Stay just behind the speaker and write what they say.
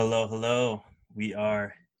Hello, hello. We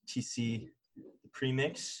are TC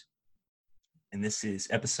Premix, and this is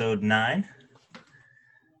episode 9.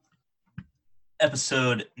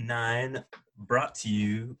 Episode 9 brought to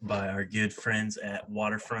you by our good friends at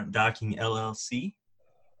Waterfront Docking LLC.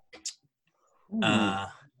 I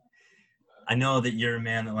know that you're a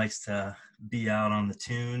man that likes to be out on the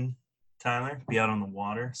tune, Tyler, be out on the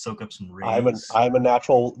water, soak up some rays. I'm a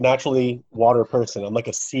naturally water person. I'm like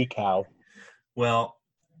a sea cow. Well,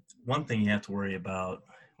 one thing you have to worry about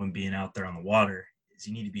when being out there on the water is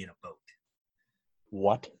you need to be in a boat.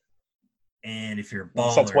 What? And if you're a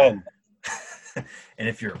baller, since when? And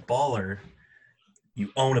if you're a baller,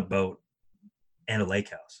 you own a boat and a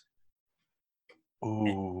lake house.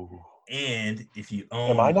 Ooh. And if you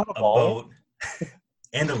own Am I not a boat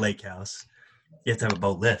and a lake house, you have to have a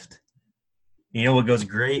boat lift. You know what goes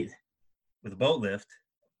great with a boat lift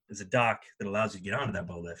is a dock that allows you to get onto that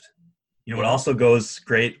boat lift. You know what also goes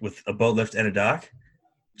great with a boat lift and a dock?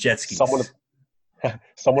 Jet skis. Someone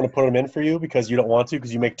to put them in for you because you don't want to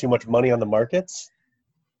because you make too much money on the markets?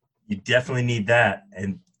 You definitely need that.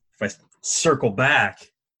 And if I circle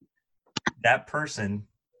back, that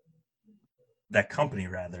company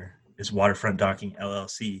is Waterfront Docking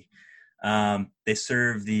LLC. They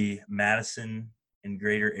serve the Madison and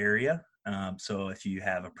greater area. So if you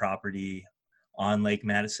have a property on Lake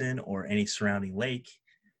Madison or any surrounding lake,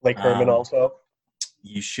 Lake Herman also,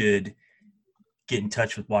 you should get in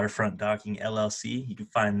touch with Waterfront Docking LLC. You can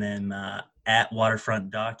find them at Waterfront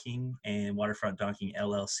Docking and Waterfront Docking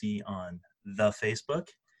LLC on the Facebook.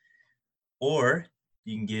 Or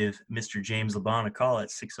you can give Mr. James LeBon a call at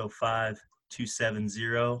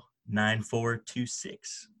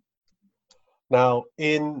 605-270-9426. Now,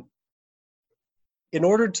 in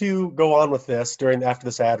order to go on with this after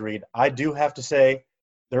this ad read, I do have to say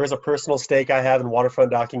there is a personal stake I have in Waterfront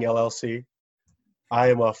Docking LLC.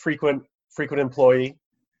 I am a frequent employee.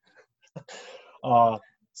 So,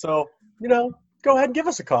 go ahead and give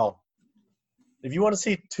us a call. If you want to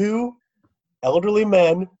see two elderly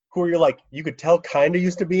men who you could tell kind of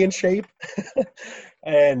used to be in shape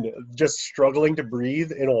and just struggling to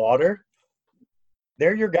breathe in water,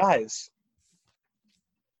 they're your guys.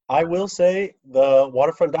 I will say the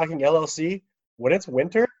Waterfront Docking LLC, when it's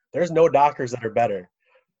winter, there's no dockers that are better.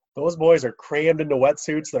 Those boys are crammed into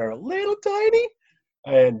wetsuits that are a little tiny,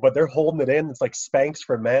 but they're holding it in. It's like Spanx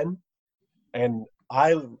for men. And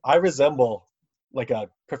I resemble like a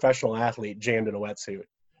professional athlete jammed in a wetsuit.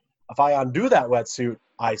 If I undo that wetsuit,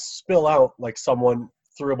 I spill out like someone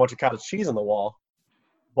threw a bunch of cottage cheese on the wall.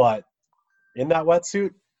 But in that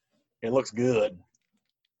wetsuit, it looks good.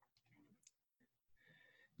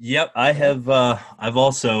 Yep, I have. I've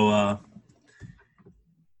also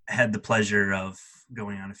had the pleasure of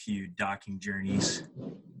going on a few docking journeys,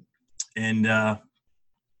 and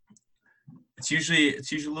it's usually a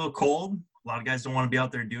little cold. A lot of guys don't want to be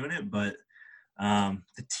out there doing it, but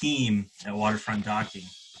the team at Waterfront Docking,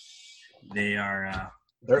 they're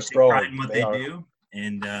strong. pride in what they do,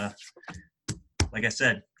 and like I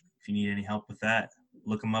said, if you need any help with that,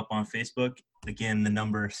 look them up on Facebook. Again, the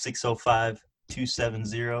number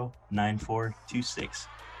 605-270-9426.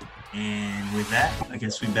 And with that, I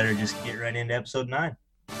guess we better just get right into episode 9.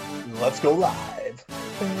 Let's go live.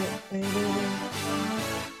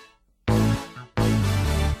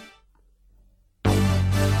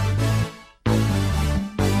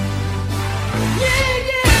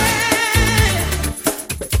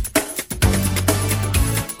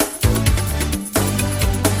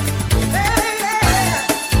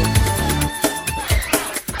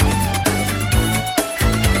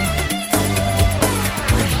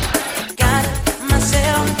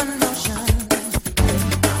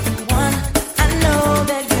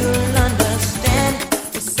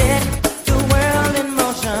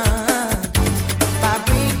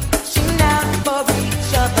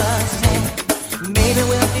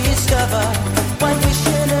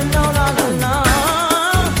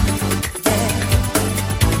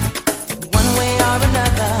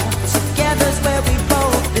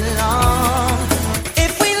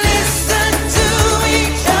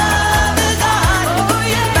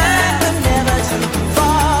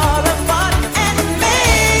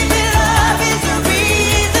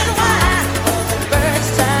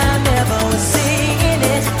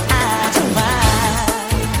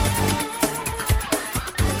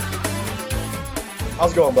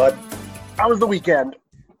 How's it going, bud? How was the weekend?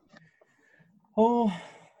 Oh,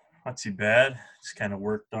 not too bad. Just kind of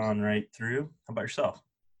worked on right through. How about yourself?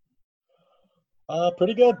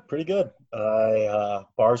 Pretty good.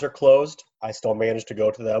 Bars are closed. I still managed to go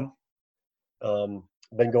to them.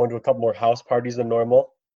 Been going to a couple more house parties than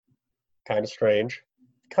normal. Kind of strange.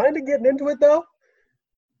 kind of getting into it though.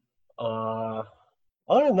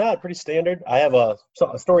 Other than that, pretty standard. I have a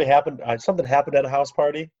story happened. Something happened at a house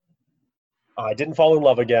party. I didn't fall in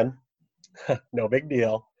love again. No big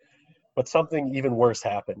deal. But something even worse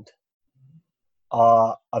happened.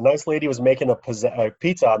 A nice lady was making a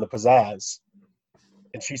pizza on the pizzazz,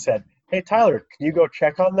 and she said, "Hey Tyler, can you go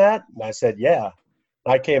check on that?" And I said, "Yeah."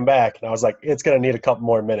 I came back and I was like, "It's gonna need a couple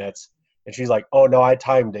more minutes." And she's like, "Oh no, I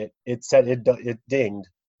timed it. It said it dinged.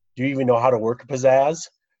 Do you even know how to work a pizzazz?"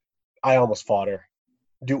 I almost fought her.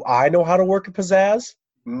 Do I know how to work a pizzazz?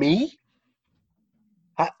 Me?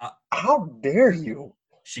 Uh, How dare you?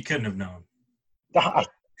 She couldn't have known.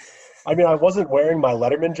 I mean, I wasn't wearing my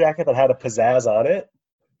Letterman jacket that had a pizzazz on it,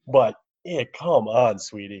 but come on,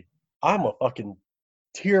 sweetie. I'm a fucking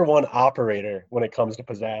tier 1 operator when it comes to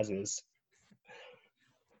pizzazzes.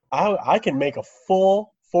 I can make a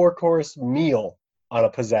full 4-course meal on a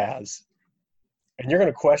pizzazz. And you're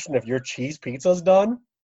going to question if your cheese pizza's done?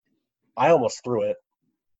 I almost threw it.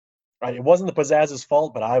 Right, it wasn't the pizzazz's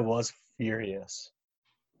fault, but I was furious.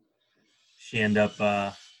 She ended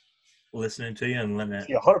up listening to you and letting it.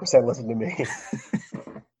 She 100% listened to me.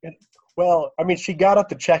 Well, I mean, she got up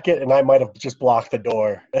to check it, and I might have just blocked the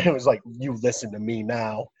door. And it was like, "You listen to me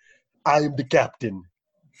now. I am the captain."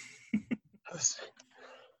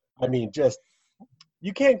 I mean,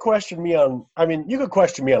 you can't question me on. I mean, you could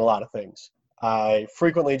question me on a lot of things. I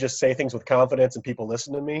frequently just say things with confidence, and people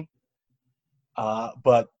listen to me.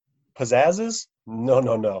 But pizzazzes,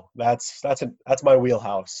 no. That's my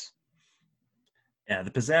wheelhouse. Yeah,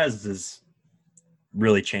 the pizzazz has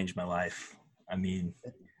really changed my life. I mean,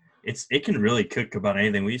 it can really cook about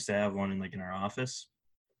anything. We used to have one in our office,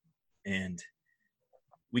 and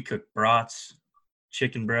we cooked brats,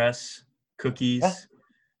 chicken breasts, cookies. Yeah.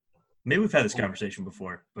 Maybe we've had this conversation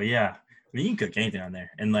before, but yeah, I mean, you can cook anything on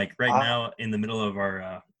there. And like right now, in the middle of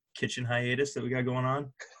our kitchen hiatus that we got going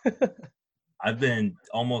on, I've been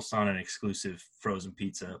almost on an exclusive frozen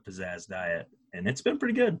pizza pizzazz diet, and it's been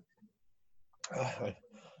pretty good. I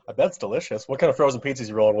bet it's delicious. What kind of frozen pizzas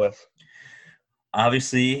you rolling with?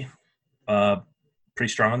 Obviously, pretty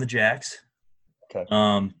strong on the Jacks. Okay.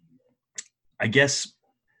 I guess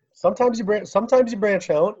Sometimes you branch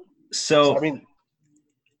out. so. I mean,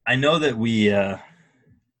 I know that we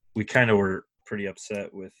kind of were pretty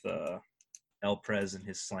upset with El Prez and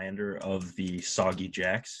his slander of the soggy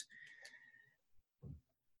Jacks.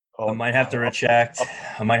 I might have to retract.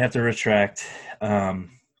 I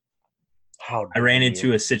ran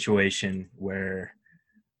into a situation where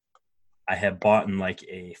I had bought in like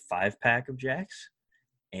a 5-pack of Jacks,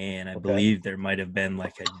 and I believe there might have been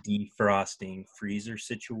like a defrosting freezer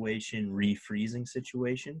situation, refreezing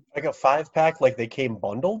situation. Like a 5-pack, like they came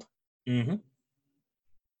bundled? Mm-hmm.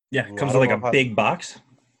 Yeah, it comes with like a big box.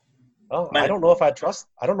 Oh, I don't know if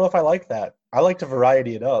I like that. I like to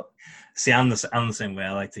variety it up. See, I'm the same way.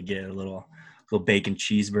 I like to get a little bacon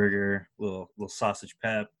cheeseburger, little sausage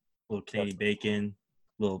pep, little Canadian bacon,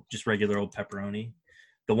 little just regular old pepperoni.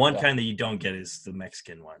 The one kind that you don't get is the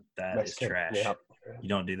Mexican one. That is trash. Yeah. You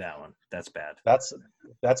don't do that one. That's bad. That's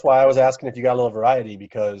why I was asking if you got a little variety,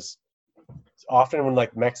 because often when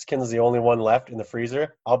like Mexican's the only one left in the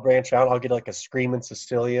freezer, I'll branch out. I'll get like a Screamin'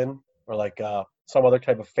 Sicilian or like some other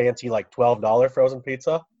type of fancy like $12 frozen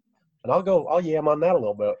pizza, and I'll yam on that a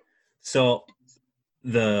little bit. So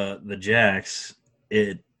the Jacks,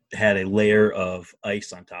 it had a layer of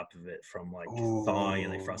ice on top of it from like thawing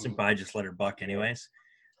and like frosting, but I just let her buck anyways.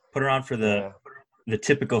 Put her on for the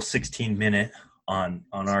typical 16-minute on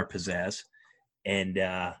our pizzazz, and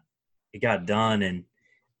it got done, and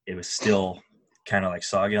it was still kind of like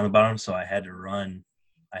soggy on the bottom, so I had to run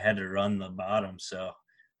the bottom. So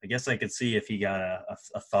I guess I could see if he got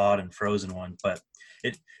a thawed and frozen one, but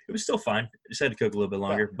it was still fine. I just had to cook a little bit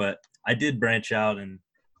longer, but I did branch out, and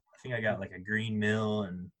I think I got like a Green Mill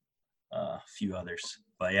and a few others.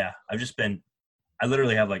 But yeah, I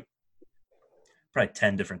literally have like probably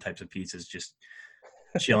 10 different types of pizzas just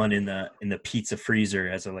chilling in the pizza freezer,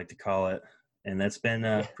 as I like to call it. And that's been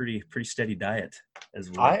a pretty steady diet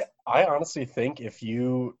as well. I honestly think if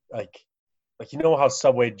you like you know how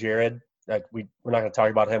Subway Jared, like we're not going to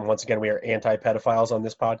talk about him once again. We are anti-pedophiles on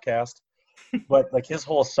this podcast, but like his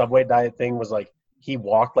whole Subway diet thing was like he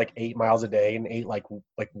walked like 8 miles a day and ate like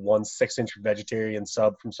 1 6-inch vegetarian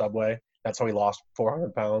sub from Subway. That's how he lost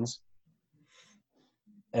 400 pounds.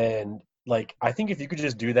 And like I think if you could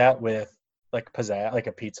just do that with like pizzazz, like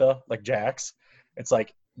a pizza, like Jack's, it's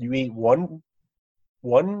like you eat one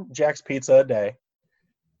Jack's pizza a day,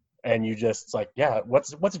 and you just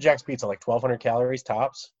what's a Jack's pizza, like 1,200 calories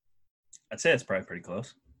tops? I'd say it's probably pretty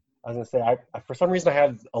close. I was gonna say, I for some reason I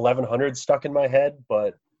had 1100 stuck in my head,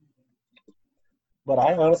 but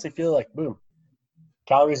I honestly feel like, boom,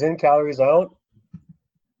 calories in, calories out.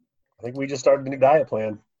 I think we just started a new diet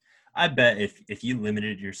plan. I bet if you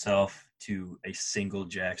limited yourself to a single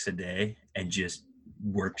Jacks a day and just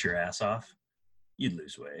worked your ass off, you'd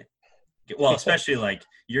lose weight. Well, especially like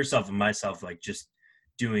yourself and myself, like just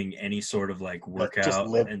doing any sort of like Just workout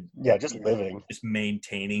live, and yeah, just living. just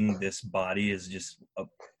maintaining this body is just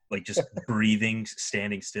like just breathing,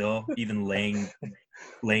 standing still, even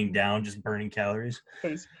laying down, just burning calories.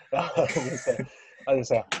 I just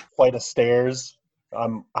say, flight of stairs.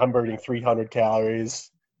 I'm burning 300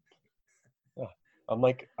 calories. Yeah, I'm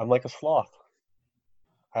like a sloth.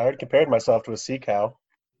 I already compared myself to a sea cow.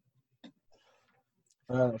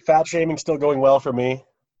 Fat shaming still going well for me.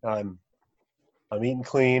 I'm I'm eating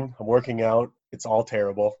clean. I'm working out. It's all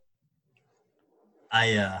terrible.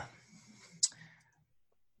 I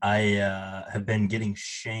have been getting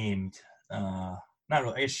shamed. Not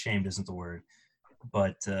really, I guess shamed isn't the word,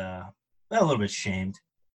 but a little bit shamed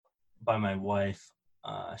by my wife.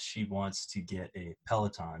 She wants to get a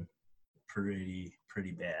Peloton pretty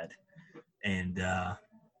bad, and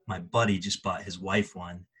my buddy just bought his wife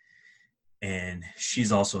one, and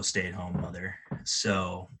she's also a stay-at-home mother,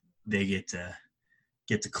 so they get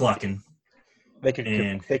to clucking. They could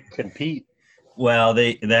And they could compete. well,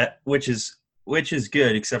 which is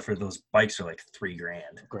good, except for those bikes are like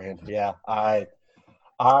 $3,000. Grand. Yeah. I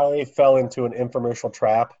fell into an infomercial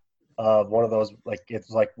trap of one of those, like, it's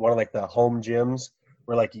like one of like the home gyms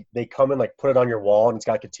where like they come and like put it on your wall and it's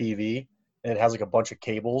got like a TV and it has like a bunch of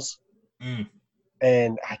cables. Mm.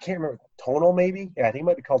 And I can't remember, Tonal maybe. Yeah, I think it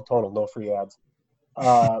might be called Tonal. No free ads.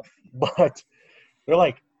 But they're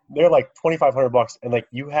like $2,500, and like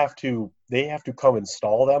they have to come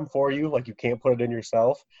install them for you. Like you can't put it in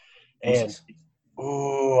yourself. And Jesus.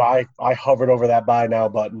 ooh, I hovered over that buy now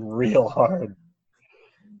button real hard.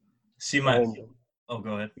 See my. And Oh,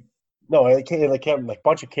 go ahead. no, it came like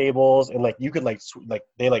bunch of cables, and like you could like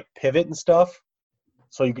they like pivot and stuff,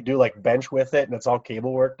 so you could do like bench with it, and it's all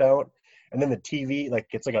cable worked out. And then the TV, like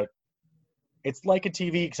it's like a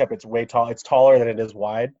TV except it's way tall. It's taller than it is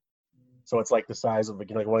wide, so it's like the size of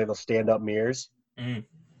like one of those stand up mirrors. Mm.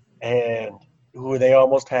 And ooh, they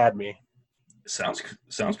almost had me. Sounds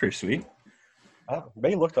pretty sweet.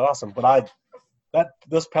 They looked awesome, but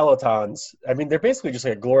those Pelotons, I mean, they're basically just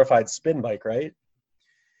like a glorified spin bike, right?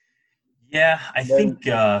 Yeah, I And then, think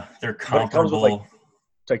they're but it comes with like comparable.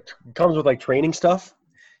 it comes with like training stuff.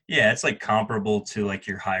 Yeah, it's like comparable to like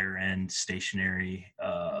your higher end stationary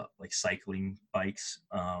like cycling bikes.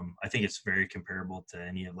 I think it's very comparable to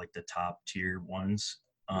any of like the top tier ones.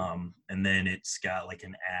 And then it's got like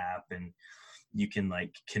an app, and you can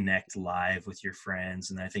like connect live with your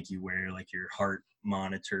friends, and I think you wear like your heart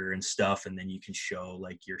monitor and stuff, and then you can show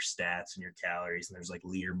like your stats and your calories, and there's like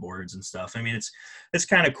leaderboards and stuff. I mean, it's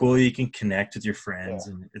kind of cool. You can connect with your Yeah, friends,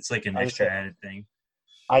 and it's like an I just extra say added thing.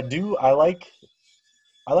 I do. I like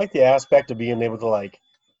the aspect of being able to like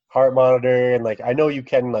heart monitor, and like I know you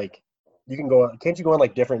can go. Can't you go on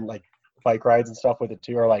like different like bike rides and stuff with it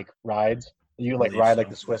too, or like rides? You I can like believe ride like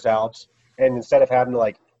so. the Swiss Alps, and instead of having to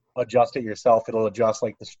like adjust it yourself, it'll adjust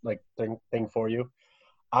like this like thing for you.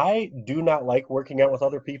 I do not like working out with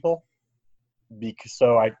other people because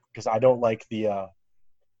I don't like I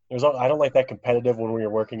don't like that competitive when we are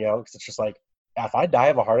working out, because it's just like if I die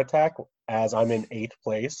of a heart attack as I'm in eighth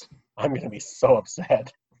place, I'm gonna be so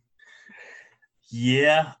upset.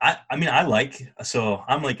 Yeah, I mean I'm like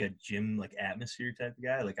a gym like atmosphere type of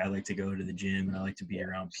guy. Like I like to go to the gym and I like to be Yeah,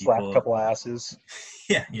 around slap a people. couple asses,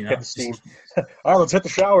 Yeah, hit the just steam. All right, let's hit the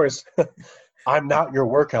showers. I'm not your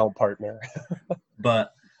workout partner.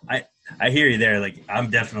 but I I hear you there. Like I'm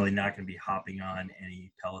definitely not going to be hopping on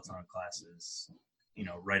any Peloton classes,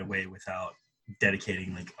 right away without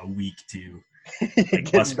dedicating like a week to like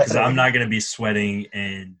Getting bust because better. I'm not going to be sweating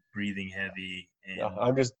and breathing heavy Yeah,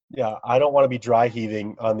 and I don't want to be dry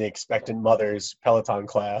heaving on the expectant mother's Peloton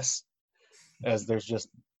class, as there's just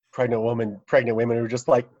pregnant women who are just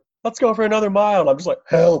like, let's go for another mile. And I'm just like,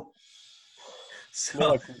 help. And they're so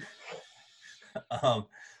like, um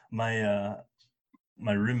my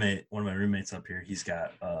my roommate, one of my roommates up here, he's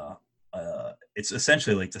got it's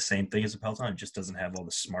essentially like the same thing as a Peloton. It just doesn't have all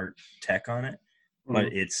the smart tech on it, but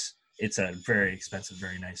mm, it's a very expensive,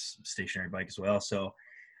 very nice stationary bike as well. So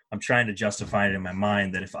I'm trying to justify it in my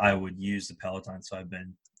mind that if I would use the Peloton, so I've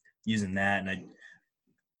been using that, and I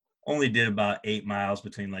only did about 8 miles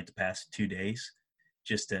between like the past 2 days,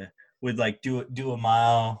 just to would like do a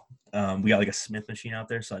mile. We got like a Smith machine out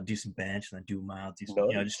there, so I do some bench and then do a mile. Just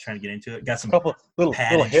nice. trying to get into it. Got some Couple little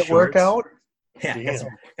padded hit shorts. workout. Yeah, I Damn.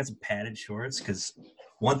 got some padded shorts because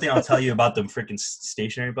one thing I'll tell you about them freaking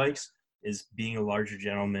stationary bikes is being a larger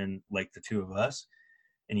gentleman like the two of us,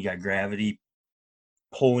 and you got gravity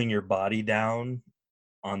pulling your body down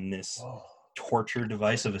on this Oh. torture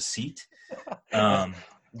device of a seat. Um,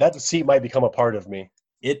 That seat might become a part of me.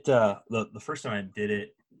 The first time I did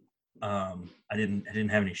it, I didn't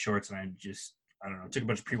have any shorts, and I don't know, took a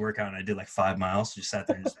bunch of pre-workout and I did like 5 miles. Just sat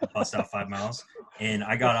there and just bust out 5 miles, and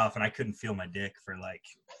I got off and I couldn't feel my dick for like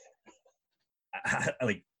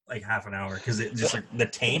like half an hour because it just like the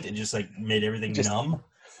taint, it just like made everything numb.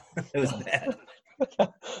 It was bad.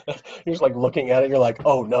 You're just like looking at it. You're like,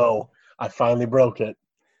 oh no, I finally broke it.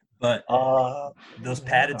 But those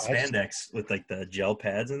padded Yeah, spandex with like the gel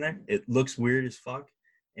pads in there, it looks weird as fuck.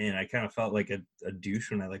 And I kind of felt like a douche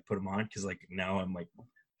when I like put them on because like now I'm like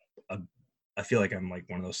I feel like I'm like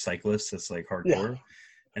one of those cyclists that's like hardcore,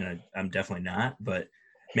 and I'm definitely not. But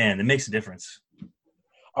man, it makes a difference.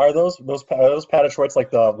 Are those padded shorts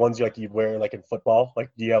like the ones you wear like in football?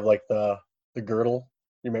 Like, do you have like the girdle?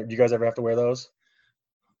 Do you guys ever have to wear those?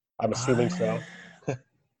 I'm assuming so. I,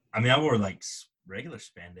 I mean, I wore like regular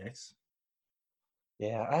spandex.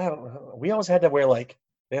 Yeah, we always had to wear like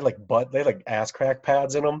they had like ass crack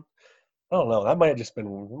pads in them. I don't know. That might have just been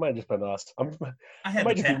us. I I had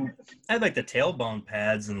might just be. I had like the tailbone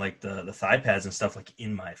pads and like the thigh pads and stuff like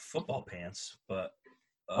in my football pants, but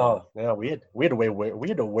Oh yeah, we had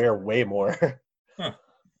to wear way more. huh.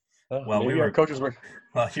 Well, Maybe our coaches were.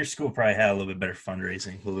 your school probably had a little bit better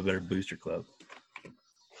fundraising, a little bit better booster club.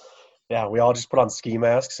 Yeah, we all just put on ski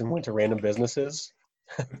masks and went to random businesses.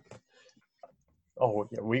 Oh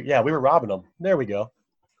yeah, we were robbing them. There we go.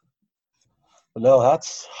 But no,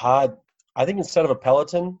 that's hot. I think instead of a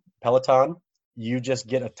Peloton, you just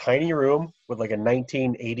get a tiny room with like a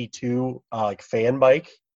 1982 like fan bike,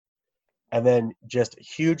 and then just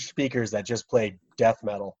huge speakers that just play death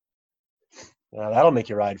metal. That'll make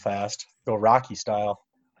you ride fast. Go Rocky style.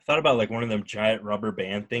 I thought about like one of them giant rubber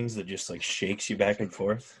band things that just like shakes you back and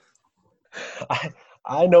forth. I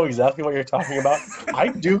I know exactly what you're talking about. I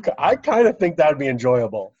do. I kind of think that'd be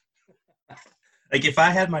enjoyable. Like if I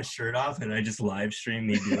had my shirt off and I just live streamed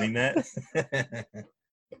me doing that, that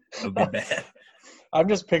would be bad. I'm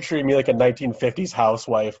just picturing me like a 1950s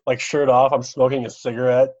housewife, like shirt off. I'm smoking a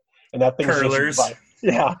cigarette, and that thing's Curlers.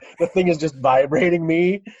 yeah, the thing is just vibrating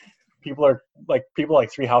me. People like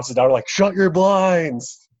three houses down are like, shut your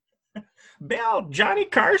blinds. Bill, Johnny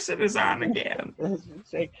Carson is on again.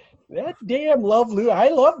 It's like, that damn I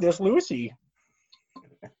love this Lucy.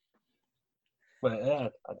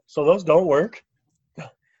 But so those don't work.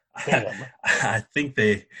 Damn. I think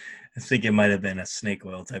it might have been a snake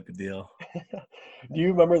oil type of deal. Do you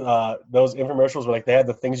remember those infomercials where like they had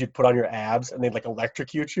the things you'd put on your abs and they'd like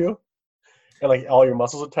electrocute you and like all your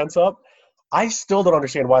muscles would tense up? I still don't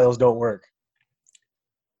understand why those don't work.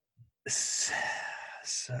 So,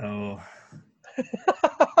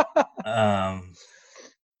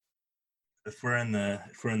 if we're in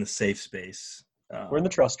the safe space, We're in the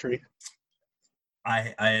trust tree.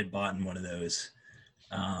 I had bought one of those,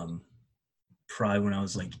 probably when I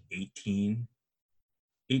was like 18,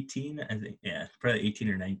 I think, yeah, probably 18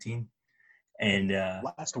 or 19, and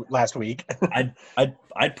last week.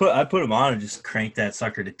 I'd put them on and just crank that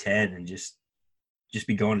sucker to 10 and just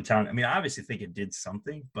be going to town. I mean, I obviously think it did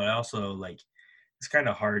something, but I also like it's kind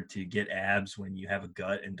of hard to get abs when you have a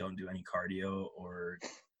gut and don't do any cardio or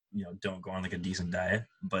don't go on like a decent diet.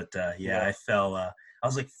 But yeah, I fell. I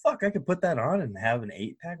was like, fuck, I could put that on and have an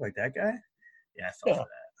 8-pack like that guy. Yeah, I fell for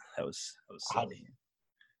that. That was silly.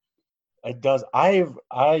 It does. I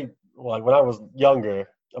like when I was younger,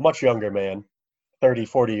 a much younger man, 30,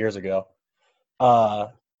 40 years ago,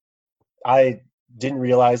 I didn't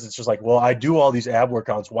realize it's just like, well, I do all these ab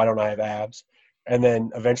workouts. Why don't I have abs? And then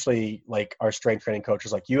eventually, like, our strength training coach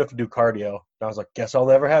was like, you have to do cardio. And I was like, guess I'll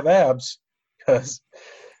never have abs because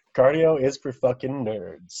cardio is for fucking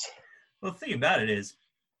nerds. Well, the thing about it is,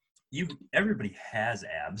 everybody has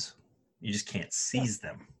abs. You just can't seize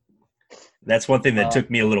them. That's one thing that took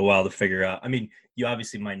me a little while to figure out. I mean, you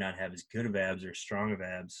obviously might not have as good of abs or strong of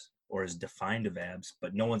abs or as defined of abs,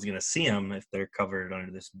 but no one's going to see them if they're covered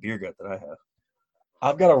under this beer gut that I have.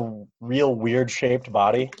 I've got a real weird shaped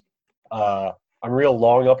body. I'm real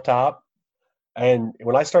long up top. And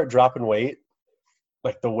when I start dropping weight,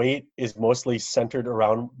 like the weight is mostly centered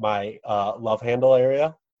around my love handle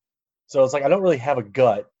area. So it's like I don't really have a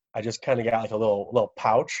gut. I just kind of got like a little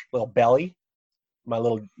pouch, little belly, my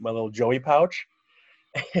little Joey pouch.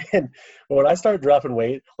 And when I start dropping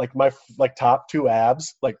weight, like my top two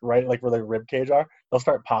abs, like right like where the rib cage are, they'll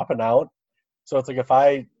start popping out. So it's like if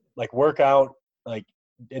I like work out, like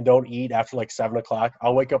and don't eat after like 7 o'clock,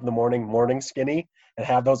 I'll wake up in the morning skinny, and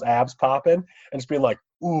have those abs popping, and just being like,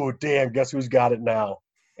 ooh, damn, guess who's got it now?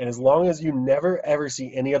 And as long as you never ever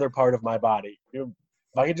see any other part of my body, if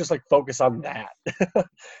I could just like focus on that,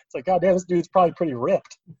 it's like, God damn, this dude's probably pretty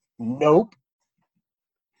ripped. Nope.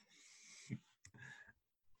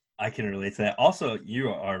 I can relate to that. Also, you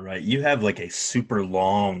are right. You have like a super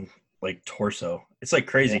long like torso. It's like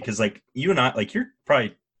crazy because like you and I, like you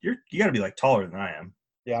got to be like taller than I am.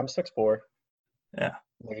 Yeah, I'm 6'4". Yeah,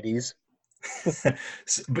 ladies.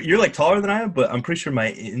 But you're like taller than I am. But I'm pretty sure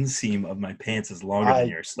my inseam of my pants is longer than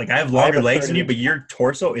yours. Like I have longer legs than you, but your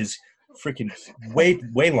torso is freaking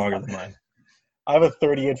way longer than mine. I have a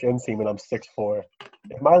 30-inch inseam and I'm 6'4".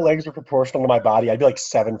 If my legs were proportional to my body, I'd be like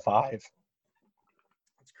 7'5".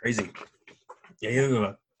 Crazy. Yeah, you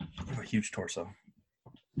have a huge torso.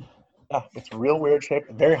 Yeah, it's a real weird shape.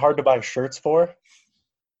 Very hard to buy shirts for.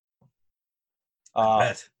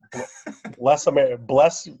 Bet. Bless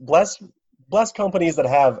companies that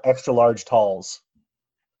have extra large talls.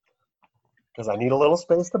 Because I need a little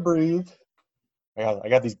space to breathe. I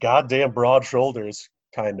got these goddamn broad shoulders,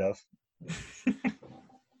 kind of.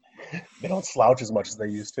 They don't slouch as much as they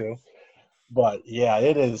used to. But yeah,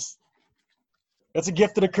 it's a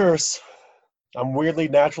gift and a curse. I'm weirdly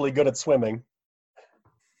naturally good at swimming.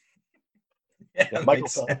 Yeah,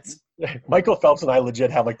 Michael Phelps and I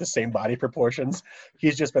legit have like the same body proportions.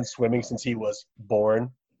 He's just been swimming since he was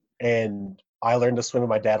born, and I learned to swim with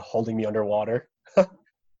my dad holding me underwater. Had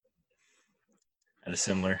a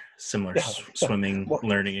similar swimming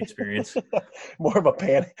learning experience. more of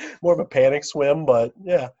a panic swim, but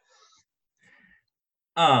yeah.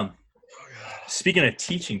 Speaking of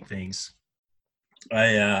teaching things,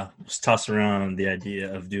 I was tossing around the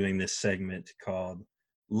idea of doing this segment called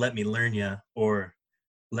 "Let Me Learn Ya" or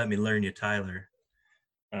 "Let Me Learn Ya, Tyler."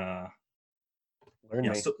 Learn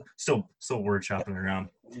me. Still word shopping around.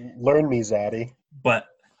 Learn me, Zaddy. But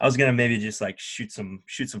I was gonna maybe just like shoot some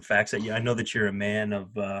facts at you. I know that you're a man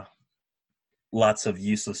of lots of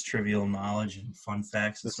useless, trivial knowledge and fun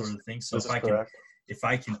facts and sort of things. So if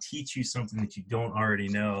I can teach you something that you don't already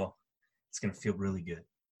know, it's gonna feel really good.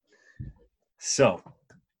 So,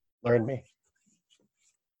 learn me.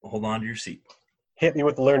 Hold on to your seat. Hit me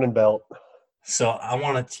with the learning belt. So I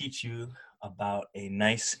want to teach you about a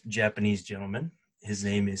nice Japanese gentleman. His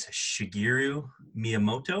name is Shigeru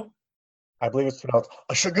Miyamoto. I believe it's pronounced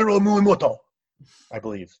Shigeru Miyamoto. I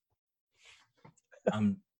believe.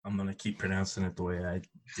 I'm gonna keep pronouncing it the way I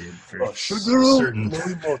did for certain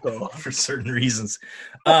reasons.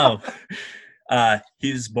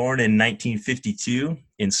 He was born in 1952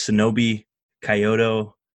 in Sonobe,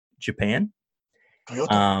 Kyoto, Japan.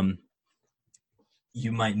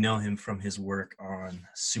 You might know him from his work on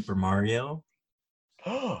Super Mario,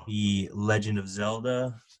 The Legend of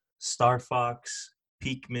Zelda, Star Fox,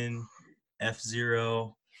 Pikmin,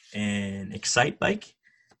 F-Zero, and Excitebike.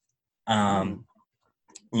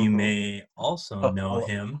 You may also know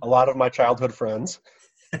him. A lot of my childhood friends.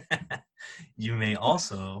 You may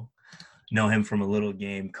also know him from a little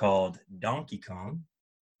game called Donkey Kong,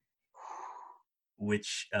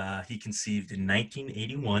 which he conceived in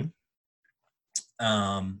 1981.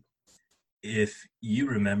 If you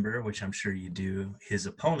remember, which I'm sure you do, his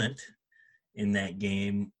opponent in that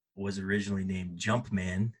game was originally named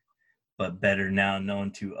Jumpman, but better now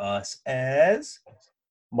known to us as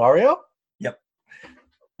Mario? Yep.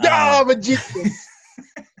 I'm a genius.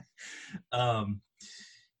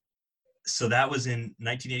 So that was in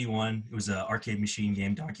 1981. It was an arcade machine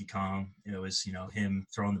game, Donkey Kong. It was, him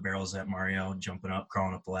throwing the barrels at Mario, jumping up,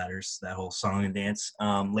 crawling up the ladders, that whole song and dance.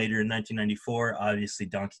 Later in 1994, obviously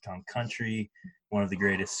Donkey Kong Country, one of the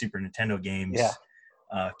greatest Super Nintendo games,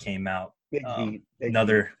 came out.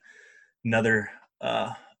 Another feather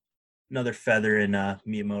in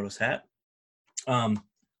Miyamoto's hat.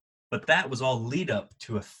 But that was all lead up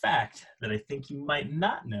to a fact that I think you might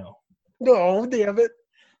not know. No, damn it.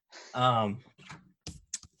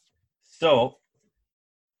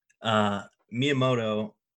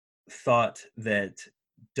 Miyamoto thought that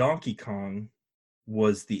Donkey Kong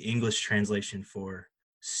was the English translation for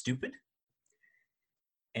stupid.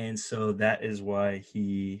 And so that is why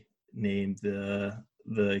he named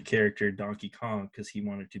the character Donkey Kong, because he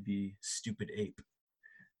wanted to be stupid ape.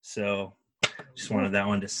 So just wanted that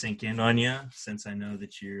one to sink in on you, since I know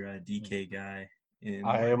that you're a DK guy.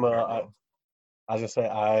 I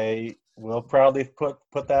will proudly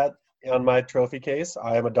put that on my trophy case.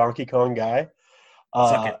 I am a Donkey Kong guy.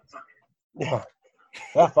 Suck it. Yeah,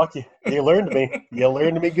 fuck you. You learned me. You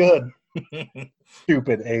learned me good.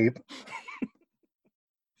 Stupid ape.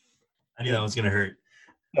 I knew that was gonna hurt.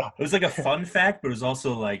 Yeah. It was like a fun fact, but it was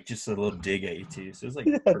also like just a little dig at you too. So it was like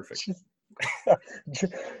Yeah, perfect.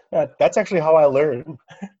 that's actually how I learn.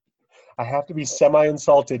 I have to be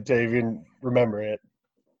semi-insulted to even remember it.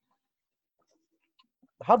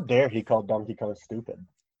 How dare he call Donkey Kong stupid?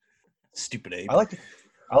 Stupid I Abe. like to,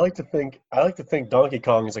 I like to think Donkey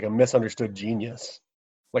Kong is like a misunderstood genius,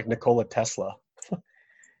 like Nikola Tesla.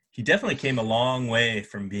 He definitely came a long way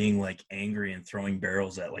from being like angry and throwing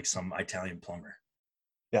barrels at like some Italian plumber.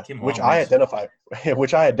 Yeah, Came a which long I ways. identify,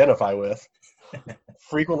 which I identify with.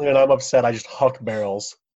 Frequently, when I'm upset, I just huck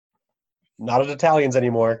barrels. Not at Italians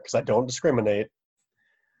anymore because I don't discriminate.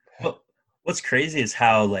 But what's crazy is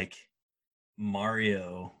how like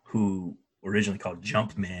Mario, who originally called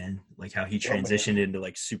Jumpman, like how he Oh man, transitioned into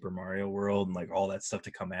like Super Mario World and like all that stuff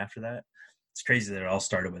to come after that. It's crazy that it all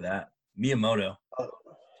started with that. Miyamoto, uh,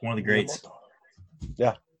 one of the greats. Miyamoto.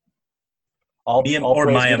 Yeah, all Or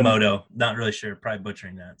praise be to Miyamoto. Not really sure. Probably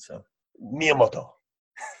butchering that. So Miyamoto.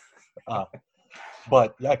 Uh,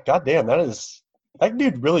 but yeah, goddamn, that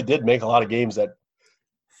dude really did make a lot of games that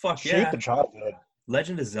fuck shaped yeah. the childhood.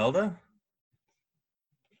 Legend of Zelda.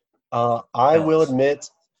 I will Else.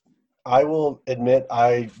 admit,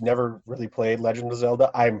 I never really played Legend of Zelda.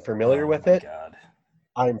 I'm familiar Oh with my it. god.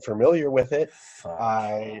 I'm familiar with it. Fuck.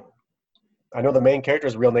 I I know the main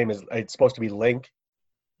character's real name is it's supposed to be Link.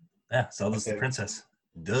 Yeah, I Zelda's the think. princess.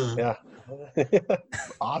 Duh. Yeah.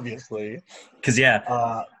 Obviously. Because yeah,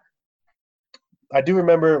 Uh, I do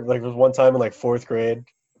remember like there was one time in like fourth grade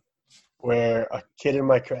where a kid in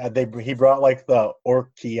my he brought like the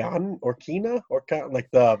orkina like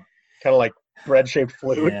the kind of like bread shaped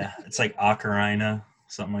flute. yeah, it's like Ocarina,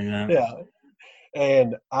 something like that. Yeah,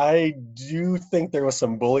 and I do think there was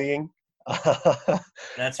some bullying.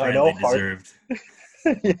 That's I rightly know hard. deserved.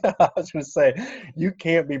 Yeah, I was gonna say you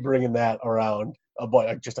can't be bringing that around a boy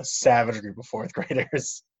like just a savage group of fourth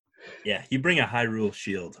graders. Yeah, you bring a Hyrule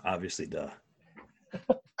shield, obviously, duh.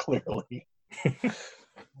 Clearly,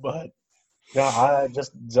 but yeah, I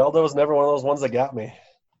just Zelda was never one of those ones that got me.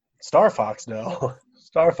 Star Fox, no.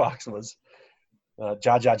 Star Fox was ja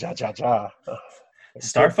ja ja ja ja.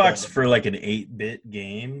 Star Good Fox fun. for like an 8-bit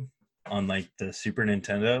game on like the Super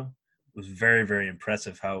Nintendo was very, very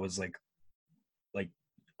impressive. How it was like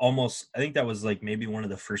almost. I think that was like maybe one of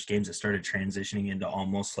the first games that started transitioning into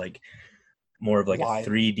almost like more of like a Why?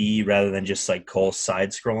 3D rather than just like whole side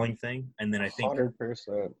scrolling thing. And then I think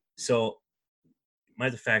 100%. so. Might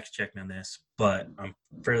have to fact check me on this, but I'm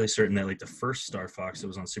fairly certain that like the first Star Fox that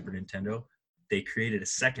was on Super Nintendo, they created a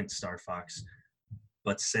second Star Fox,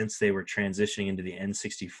 but since they were transitioning into the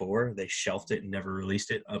N64, they shelved it and never released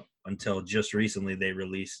it up until just recently. They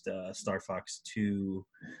released Star Fox 2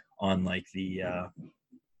 on like the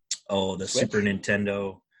Super Switch?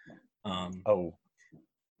 Nintendo um, Oh.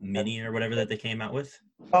 Mini or whatever that they came out with.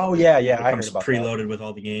 Oh yeah, yeah, It I heard comes about that. preloaded with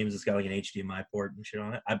all the games. It's got like an HDMI port and shit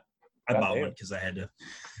on it. I God bought one damn. because I had to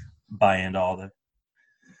buy into all the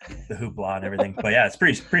hoopla and everything. But yeah, it's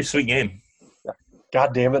pretty sweet game.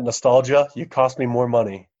 God damn it, nostalgia. You cost me more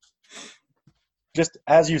money. Just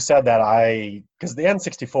as you said that, because the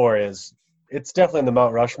N64 it's definitely in the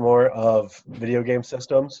Mount Rushmore of video game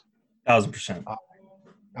systems. 1,000%. I,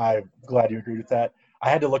 I'm glad you agreed with that. I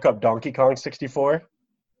had to look up Donkey Kong 64.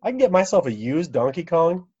 I can get myself a used Donkey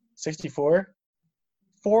Kong 64,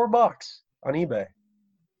 $4 on eBay.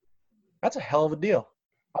 That's a hell of a deal.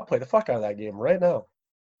 I'll play the fuck out of that game right now.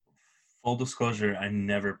 Full disclosure, I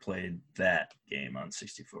never played that game on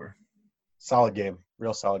 64. Solid game,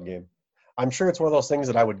 real solid game. I'm sure it's one of those things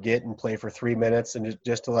that I would get and play for 3 minutes and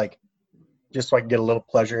just to like, just so I can get a little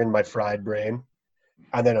pleasure in my fried brain,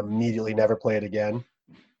 and then immediately never play it again.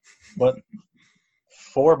 But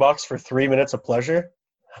 $4 for 3 minutes of pleasure.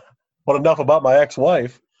 But enough about my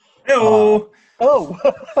ex-wife. Uh, Hello. oh,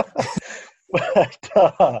 but,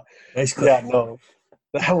 Nice clip. yeah, no,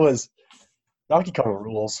 that was Donkey Kong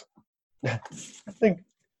rules. I think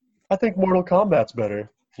I think Mortal Kombat's better.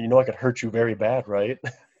 You know I could hurt you very bad, right?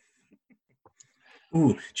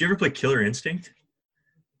 Ooh, did you ever play Killer Instinct?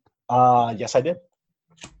 Yes, I did.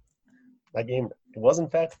 That game it was in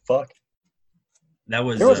fact fuck. That There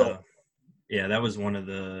was was a yeah, that was one of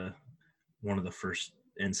the first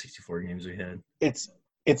N64 games we had. it's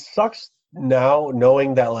it sucks now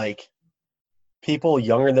knowing that like people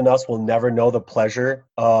younger than us will never know the pleasure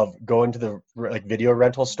of going to the like video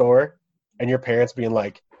rental store and your parents being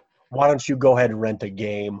like, "Why don't you go ahead and rent a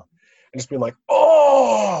game?" And just being like,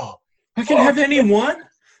 "Oh, I can have fuck any one.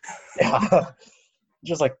 yeah!"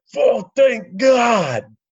 Just like, "Oh, thank God."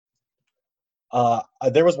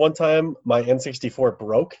 There was one time my N64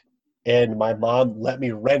 broke, and my mom let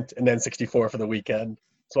me rent an N64 for the weekend,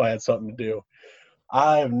 so I had something to do.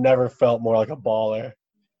 I've never felt more like a baller.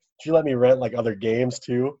 She let me rent like other games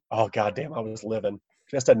too. Oh goddamn, I was living.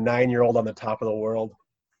 Just a 9-year-old on the top of the world.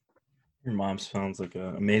 Your mom sounds like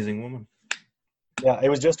an amazing woman. Yeah, it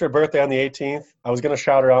was just her birthday on the 18th. I was gonna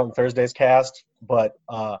shout her out in Thursday's cast, but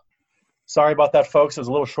sorry about that, folks. It was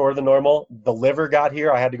a little shorter than normal. The liver got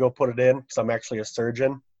here. I had to go put it in because I'm actually a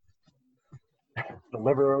surgeon. The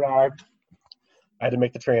liver arrived. I had to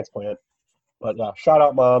make the transplant. But shout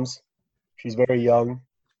out, moms. She's very young.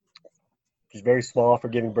 She's very small for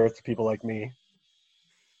giving birth to people like me.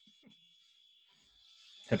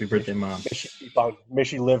 Happy birthday, Mom. May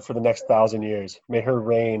she live for the next 1,000 years. May her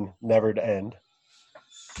reign never end.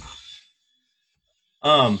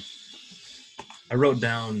 I wrote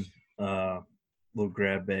down little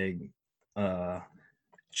grab bag,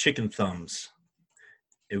 chicken thumbs.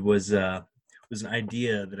 It was an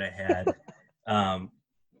idea that I had.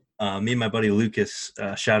 Me and my buddy Lucas,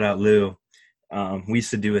 shout out Lou. We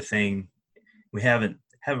used to do a thing. We haven't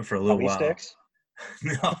for a little while. Sticks?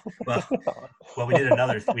 No, well, we did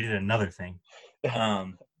another thing.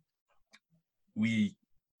 We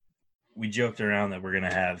joked around that we're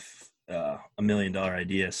gonna have $1 million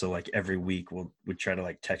idea. So like every week we'd try to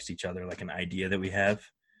like text each other like an idea that we have.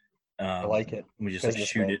 I like it. We just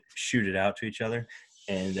like shoot it out to each other.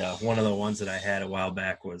 And one of the ones that I had a while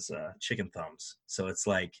back was chicken thumbs. So it's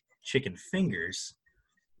like chicken fingers,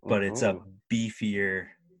 but it's a beefier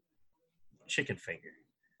chicken finger.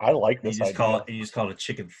 I like this idea. You just call it a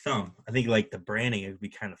chicken thumb. I think like the branding, it would be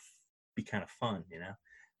kind of fun, you know.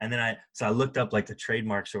 And then I looked up like the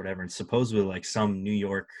trademarks or whatever, and supposedly like some New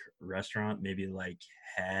York restaurant maybe like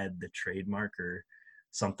had the trademark or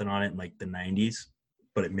something on it in like the 90s,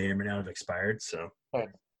 but it may or may not have expired. So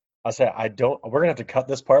I say we're gonna have to cut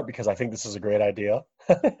this part because I think this is a great idea.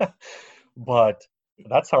 But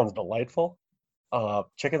that sounds delightful.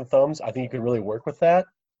 Chicken thumbs, I think you could really work with that.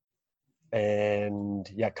 And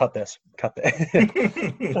yeah, cut that.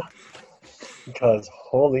 Because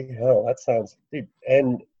holy hell, that sounds, dude.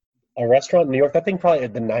 And a restaurant in New York, that thing probably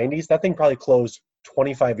in the 90s, that thing probably closed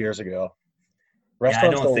 25 years ago.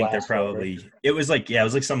 Restaurants I don't think they're probably forever. It was like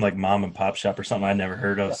some like mom and pop shop or something I'd never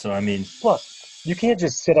heard of. Yeah. So I mean, plus you can't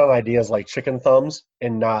just sit on ideas like chicken thumbs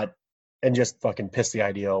and just fucking piss the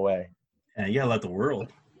idea away. Yeah, you gotta let the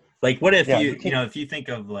world. Like, what if if you think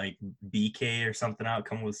of like BK or something out,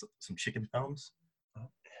 come with some chicken thumbs?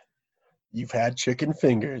 You've had chicken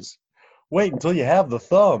fingers. Wait until you have the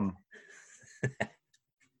thumb.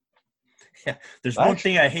 Yeah, there's one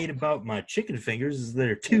thing I hate about my chicken fingers is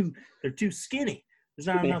they're too skinny. There's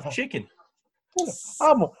not enough chicken.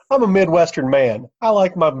 I'm a Midwestern man. I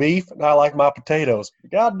like my beef and I like my potatoes.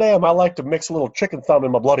 Goddamn, I like to mix a little chicken thumb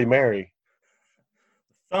in my Bloody Mary.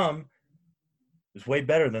 Thumb is way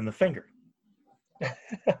better than the finger.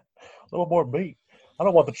 A little more meat. I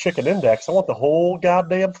don't want the chicken index. I want the whole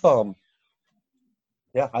goddamn thumb.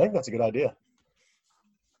 Yeah, I think that's a good idea.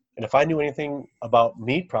 And if I knew anything about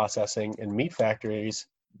meat processing and meat factories,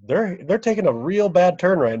 they're taking a real bad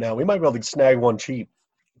turn right now. We might be able to snag one cheap.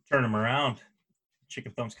 Turn them around.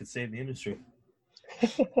 Chicken thumbs could save the industry.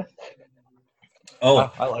 I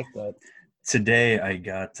like that. Today I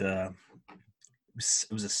got it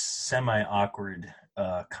was a semi-awkward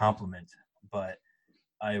compliment, but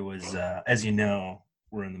I was, as you know,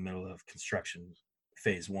 we're in the middle of construction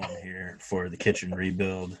phase 1 here for the kitchen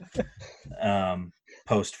rebuild,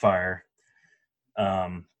 post-fire.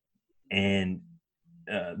 And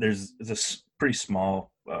there's this pretty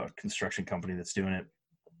small construction company that's doing it,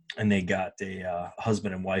 and they got a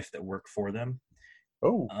husband and wife that work for them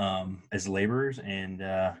as laborers, and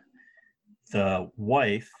the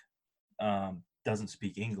wife doesn't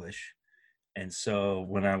speak English. And so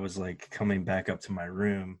when I was like coming back up to my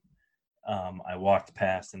room, I walked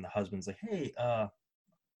past and the husband's like, "Hey,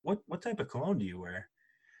 what type of cologne do you wear?"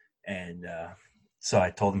 And so I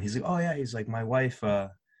told him. He's like, "Oh yeah." He's like, "My wife,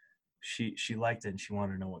 she liked it and she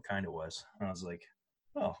wanted to know what kind it was." And I was like,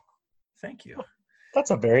 "Oh, thank you." That's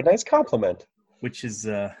a very nice compliment. Which is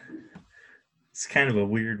it's kind of a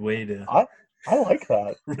weird way to I like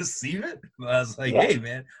that. receive it. I was like, "Hey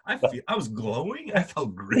man, I was glowing. I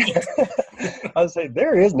felt great." I was saying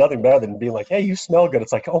there is nothing better than being like, "Hey, you smell good."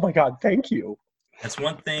 It's like, "Oh my god, thank you." That's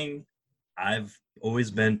one thing. I've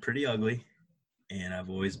always been pretty ugly, and I've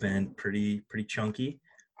always been pretty chunky,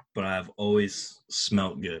 but I've always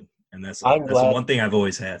smelt good, and that's the one thing I've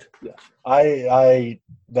always had. Yeah, I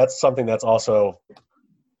that's something that's also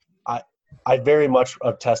I very much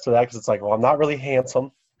attest to that because it's like, well, I'm not really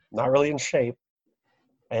handsome, not really in shape,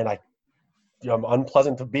 and I'm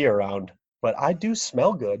unpleasant to be around, but I do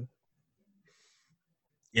smell good.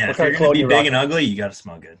 Yeah, if you're gonna be big and ugly, you got to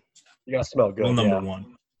smell good. You gotta smell Rule good. number Yeah.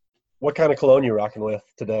 one. What kind of cologne you rocking with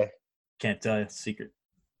today? Can't tell you. Secret.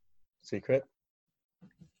 Secret. A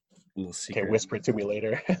little Okay, secret. whisper it to me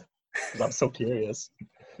later, because I'm so curious.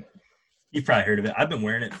 You've probably heard of it. I've been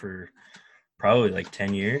wearing it for probably like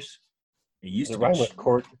 10 years. It used Does to it be.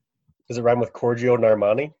 rhyme with Does it rhyme with Corgio and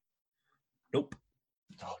Armani? Nope.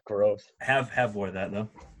 Oh, gross. Have wore that though.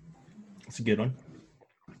 It's a good one.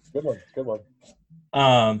 Good one. Good one.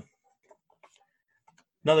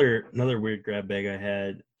 Another weird grab bag I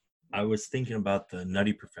had. I was thinking about the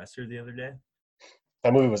Nutty Professor the other day.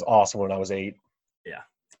 That movie was awesome when I was 8. Yeah,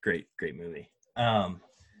 great movie.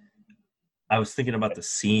 I was thinking about the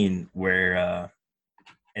scene where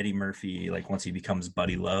Eddie Murphy, like once he becomes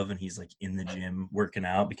Buddy Love and he's like in the gym working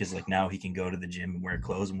out because like now he can go to the gym and wear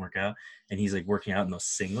clothes and work out, and he's like working out in those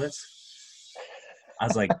singlets. I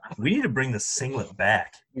was like, we need to bring the singlet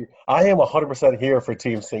back. I am 100% here for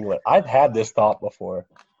Team Singlet. I've had this thought before.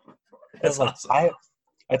 That's like awesome.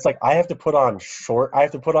 It's like I have to put on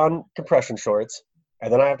compression shorts,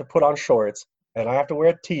 and then I have to put on shorts, and I have to wear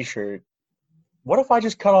a t-shirt. What if I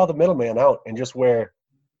just cut all the middleman out and just wear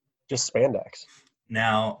just spandex?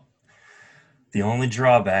 Now, the only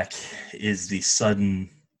drawback is the sudden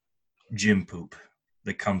gym poop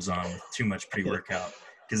that comes on with too much pre-workout,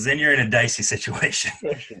 because then you're in a dicey situation.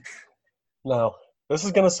 Now, this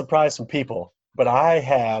is going to surprise some people, but I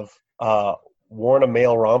have worn a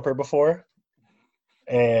male romper before,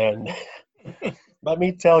 and let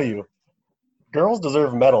me tell you, girls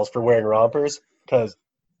deserve medals for wearing rompers, because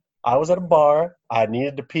I was at a bar, I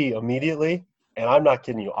needed to pee immediately, and I'm not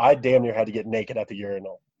kidding you, I damn near had to get naked at the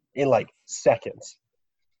urinal in like seconds.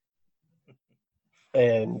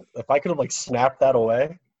 And if I could have like snapped that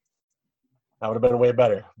away, that would have been way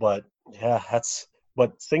better. But yeah,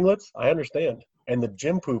 but singlets, I understand. And the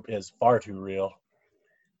gym poop is far too real.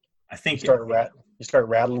 I think You start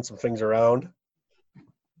rattling some things around.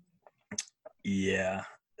 Yeah,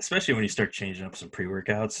 especially when you start changing up some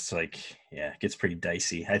pre-workouts, it's like, yeah, it gets pretty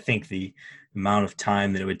dicey. I think the amount of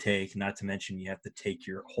time that it would take, not to mention you have to take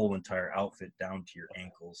your whole entire outfit down to your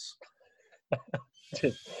ankles.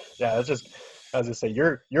 Yeah, that's just as I say,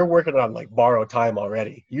 you're working on like borrowed time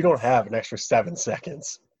already. You don't have an extra 7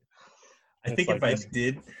 seconds. I think if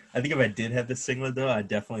I did have the singlet though, I'd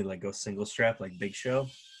definitely like go single strap like Big Show.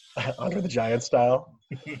 Under the Giant style.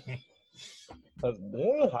 Yeah,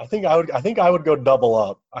 I think I would go double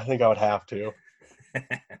up. I think I would have to.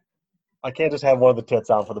 I can't just have one of the tits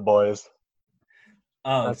out for the boys.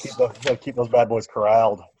 Gotta keep those bad boys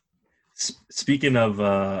corralled. Speaking of,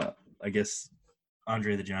 I guess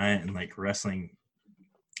Andre the Giant and like wrestling,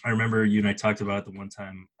 I remember you and I talked about the one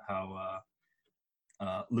time how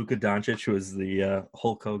Luka Doncic was the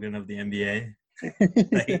Hulk Hogan of the NBA.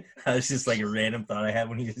 Like, that was just like a random thought I had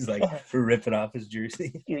when he was like ripping off his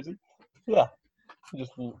jersey. Yeah.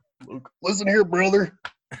 Just listen here, brother.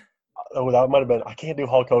 Oh, that might have been. I can't do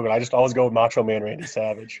Hulk Hogan. I just always go with Macho Man Randy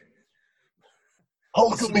Savage.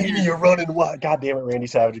 Hulkamania, you're running what? God damn it, Randy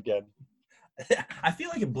Savage again. I feel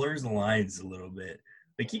like it blurs the lines a little bit.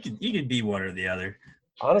 Like you could be one or the other.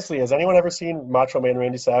 Honestly, has anyone ever seen Macho Man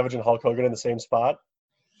Randy Savage and Hulk Hogan in the same spot?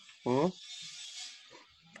 I've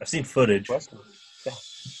seen footage. Yeah.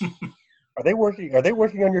 Are they working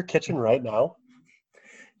on your kitchen right now?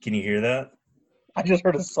 Can you hear that? I just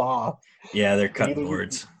heard a saw. Yeah, they're cutting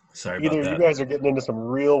boards. Sorry about that. Either you guys are getting into some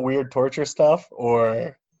real weird torture stuff,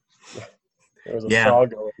 or there's a saw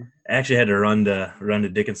going. I actually had to run to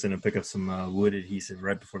Dickinson and pick up some wood adhesive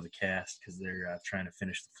right before the cast because they're trying to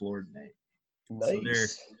finish the floor tonight. Nice. So they're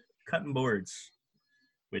cutting boards,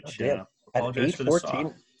 which at apologize for the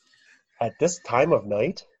saw. At this time of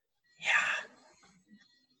night? Yeah.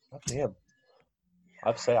 God damn.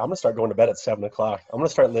 I'd say I'm gonna start going to bed at 7 o'clock. I'm gonna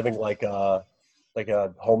start living like a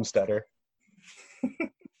homesteader.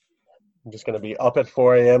 I'm just gonna be up at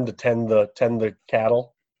 4 a.m. to tend the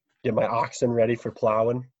cattle, get my oxen ready for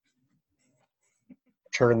plowing,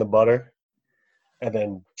 churn the butter, and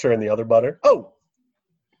then churn the other butter. Oh.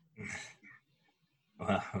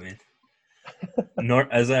 Wow, I mean,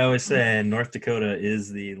 as I always say, North Dakota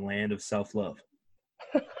is the land of self-love.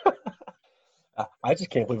 I just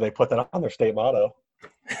can't believe they put that on their state motto.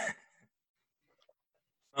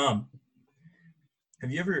 Have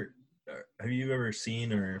you ever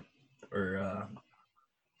seen or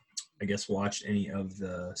I guess watched any of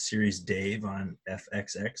the series Dave on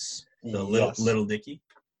FXX, the Little Dicky?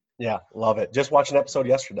 Yeah, love it. Just watched an episode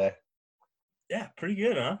yesterday. Yeah, pretty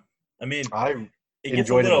good, huh? I mean, it gets gets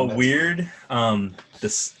a little weird.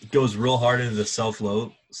 This goes real hard into the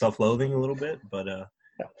self-loathing a little bit, but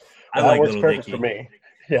I like works Little perfect Dicky. for me.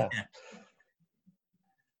 Yeah.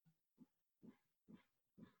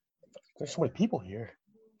 There's so many people here.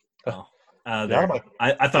 Oh, Get out of my.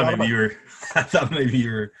 I Get thought out of maybe my. you were. I thought maybe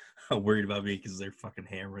you were worried about me because they're fucking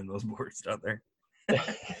hammering those boards down there.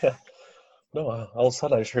 No, all of a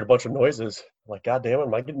sudden I just heard a bunch of noises. I'm like, God damn it,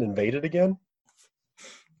 am I getting invaded again?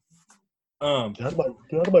 Um, Get out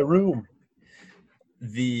of my room.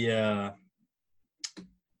 the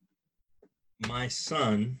my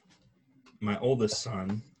son, my oldest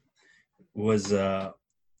son, was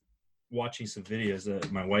watching some videos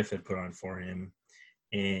that my wife had put on for him,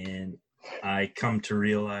 and I come to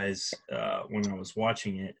realize when I was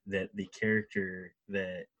watching it that the character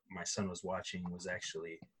that my son was watching was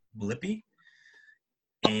actually Blippi.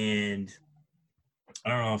 And I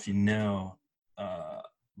don't know if you know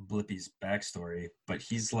Blippi's backstory, but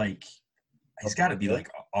he's got to be like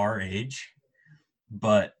our age.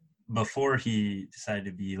 But before he decided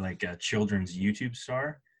to be like a children's YouTube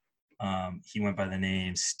star, he went by the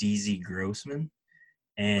name Steezy Grossman,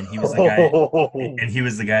 and he was the guy. And he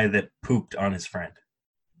was the guy that pooped on his friend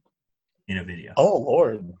in a video. Oh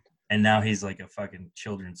Lord! And now he's like a fucking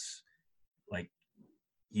children's like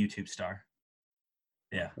YouTube star.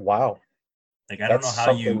 Yeah. Wow. Like I don't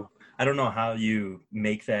know how you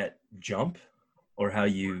make that jump or how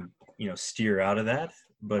you steer out of that.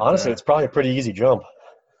 But honestly, it's probably a pretty easy jump.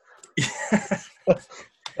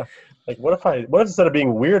 Like what if instead of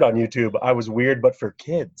being weird on YouTube, I was weird but for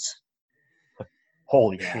kids?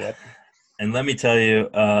 Holy shit. And let me tell you,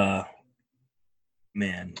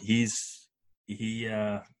 man, he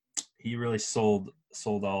really sold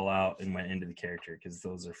all out and went into the character because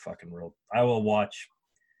those are fucking real. I'll watch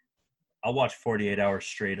 48 hours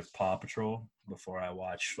straight of Paw Patrol before I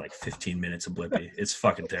watch like 15 minutes of Blippi. It's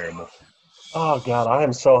fucking terrible. Oh God, I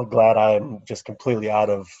am so glad I am just completely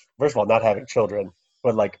out of, first of all, not having children,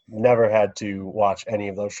 but like never had to watch any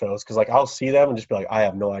of those shows because like I'll see them and just be like, I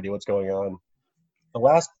have no idea what's going on. The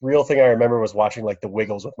last real thing I remember was watching like The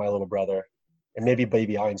Wiggles with my little brother and maybe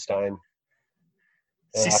Baby Einstein.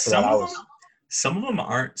 And See, after that, some of them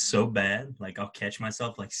aren't so bad. Like I'll catch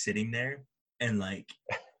myself like sitting there and like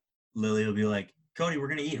Lily will be like, Cody, we're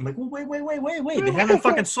gonna eat. I'm like, well, wait. They haven't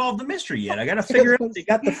fucking solved the mystery yet. I gotta figure out. They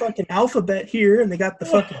got the fucking alphabet here, and they got the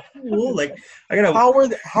fucking tool. Like, I gotta. How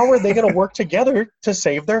are they gonna work together to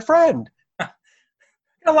save their friend? Got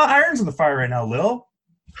a lot of irons in the fire right now, Lil.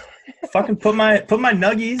 Fucking put my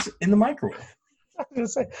nuggies in the microwave. I was gonna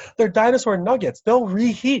say they're dinosaur nuggets. They'll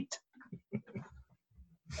reheat.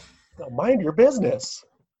 Now, mind your business.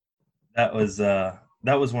 That was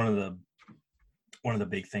one of the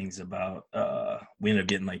big things about we ended up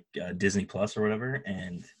getting like Disney Plus or whatever,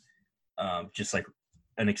 and just like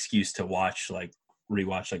an excuse to rewatch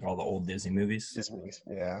like all the old Disney movies.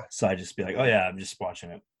 Yeah. So I just be like, oh yeah, I'm just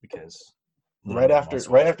watching it because right after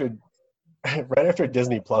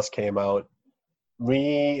Disney Plus came out,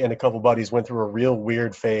 me and a couple buddies went through a real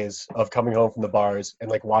weird phase of coming home from the bars and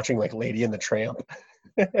like watching like Lady and the Tramp,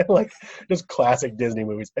 like just classic Disney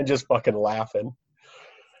movies, and just fucking laughing.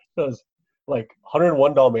 Because like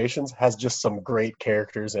 101 Dalmatians has just some great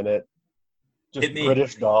characters in it. Just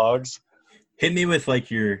British dogs. Hit me with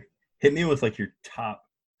your top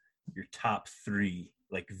 3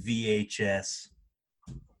 like VHS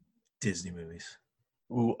Disney movies.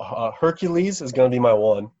 Ooh, Hercules is gonna be my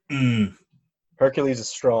one. Hercules is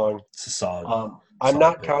strong. It's a solid. I'm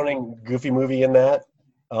not counting Goofy Movie in that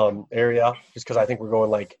area just because I think we're going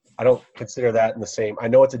like I don't consider that in the same. I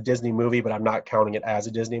know it's a Disney movie, but I'm not counting it as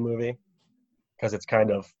a Disney movie because it's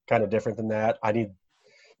kind of different than that. You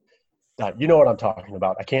know what I'm talking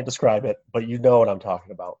about. I can't describe it, but you know what I'm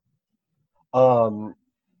talking about.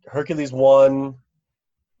 Hercules 1.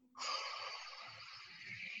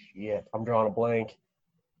 Yeah, I'm drawing a blank.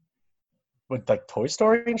 Would like Toy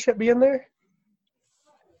Story and shit be in there?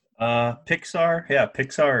 Pixar. Yeah,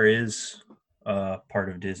 Pixar is part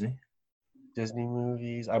of Disney. Disney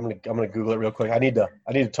movies. I'm gonna Google it real quick. I need to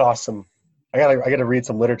toss some. I gotta read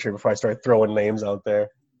some literature before I start throwing names out there.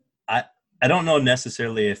 I don't know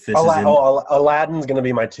necessarily if this Aladdin's gonna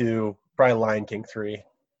be my 2. Probably Lion King 3.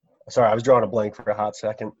 Sorry, I was drawing a blank for a hot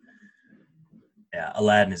second. Yeah,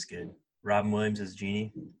 Aladdin is good. Robin Williams as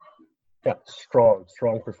Genie. Yeah, strong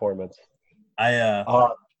performance.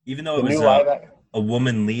 Even though it was a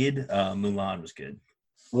woman lead, Mulan was good.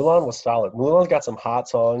 Mulan was solid. Mulan's got some hot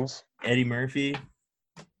songs. Eddie Murphy.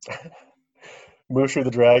 Mushu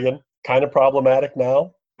the Dragon. Kind of problematic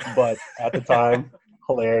now, but at the time,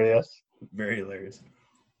 hilarious. Very hilarious.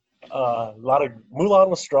 Mulan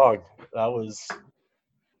was strong.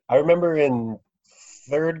 I remember in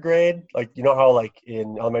 3rd grade, like, you know how like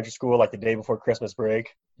in elementary school, like the day before Christmas break,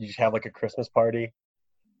 you just have like a Christmas party.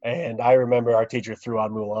 And I remember our teacher threw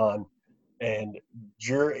on Mulan and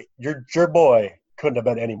your boy couldn't have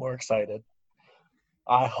been any more excited.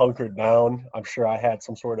 I hunkered down. I'm sure I had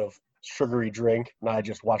some sort of sugary drink, and I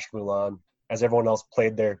just watched Mulan as everyone else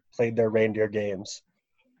played their reindeer games.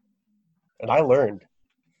 And I learned,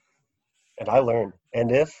 and I learned.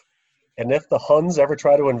 And if the Huns ever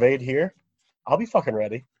try to invade here, I'll be fucking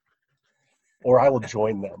ready, or I will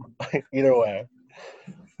join them. Either way.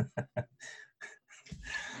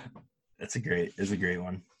 It's a great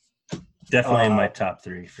one. Definitely in my top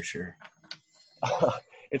 3 for sure.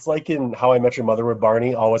 It's like in How I Met Your Mother, where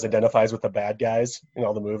Barney always identifies with the bad guys in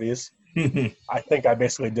all the movies. I think I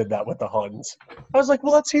basically did that with the Huns. I was like,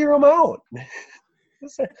 well, let's hear them out.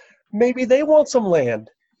 Maybe they want some land.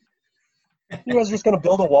 You guys are just going to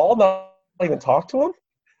build a wall, not even talk to them?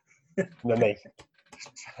 And then they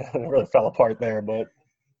really fell apart there, but...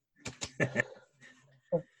 I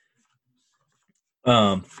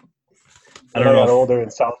don't know. I got older, in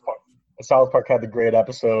South Park had the great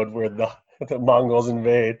episode where the Mongols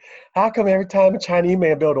invade. How come every time a Chinese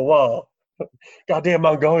man build a wall, goddamn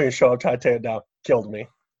Mongolians show up trying to tear it down? Killed me.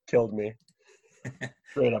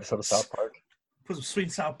 Great episode of South Park. Put some sweet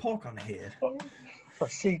and sour pork on the head.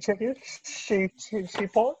 Sea chicken, sea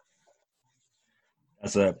pork.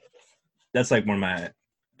 That's like one of my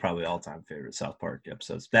probably all-time favorite South Park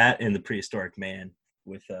episodes. That and the Prehistoric Man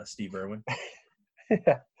with Steve Irwin.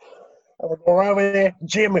 Yeah. I would go around with there,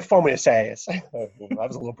 Jimmy Fomin's ass. I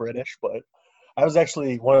was a little British, but I was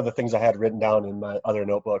actually, one of the things I had written down in my other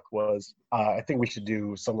notebook was I think we should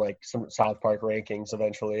do some South Park rankings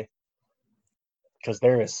eventually, because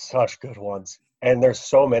there is such good ones, and there's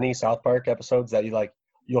so many South Park episodes that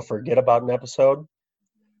you'll forget about an episode,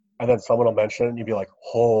 and then someone will mention it, and you'll be like,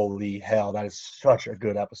 "Holy hell, that is such a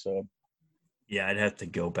good episode." Yeah, I'd have to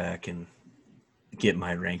go back and get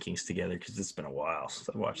my rankings together because it's been a while since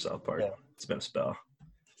I watched South Park. Yeah. It's been a spell.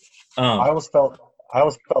 I always felt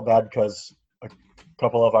bad because a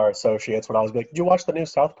couple of our associates, when I was like, "Did you watch the new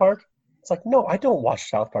South Park?" It's like, no, I don't watch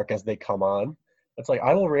South Park as they come on. It's like,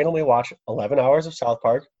 I will randomly watch 11 hours of South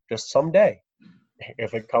Park just someday.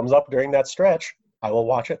 If it comes up during that stretch, I will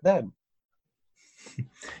watch it then.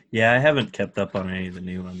 Yeah, I haven't kept up on any of the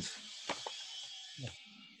new ones.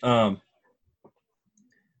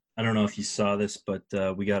 I don't know if you saw this, but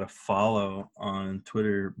we got a follow on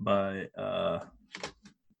Twitter by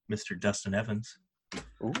Mr. Dustin Evans.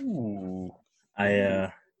 Ooh.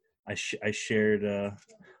 I shared or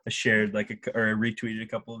I retweeted a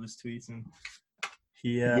couple of his tweets, and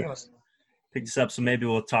he picked us up. So maybe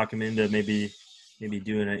we'll talk him into maybe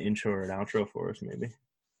doing an intro or an outro for us. Maybe,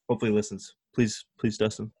 hopefully, he listens. Please,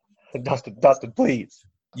 Dustin. Dustin, please.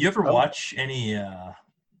 You ever watch any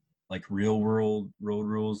Real World Road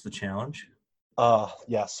Rules, the challenge?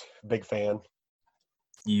 Yes, big fan.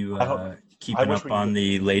 You keeping up on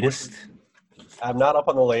the latest? I'm not up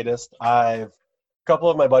on the latest. A couple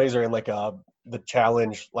of my buddies are in the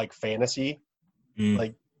challenge fantasy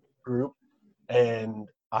group, and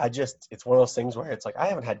it's one of those things where it's like I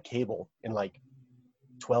haven't had cable in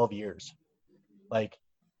 12 years.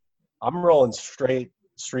 I'm rolling straight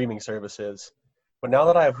streaming services, but now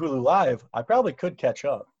that I have Hulu Live, I probably could catch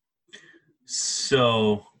up.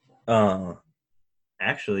 So,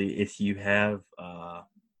 actually, if you have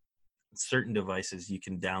certain devices, you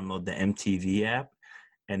can download the MTV app,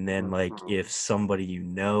 and then if somebody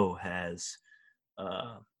has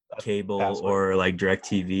cable or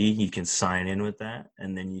DirecTV, you can sign in with that,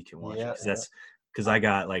 and then you can watch it. Because I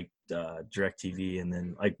got DirecTV, and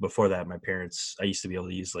then before that, my parents, I used to be able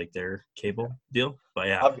to use their cable deal. But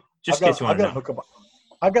yeah, in case you want to know.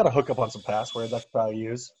 I've got to hook up on some passwords I could probably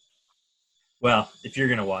use. Well, if you're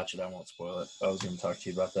gonna watch it, I won't spoil it. I was gonna talk to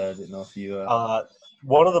you about that. I didn't know if you.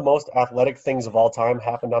 One of the most athletic things of all time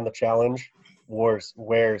happened on the challenge, was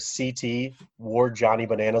where CT wore Johnny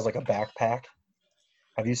Bananas like a backpack.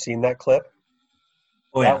 Have you seen that clip?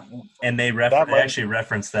 Oh yeah, and they actually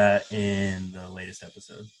referenced that in the latest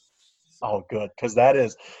episode. Oh, good, because that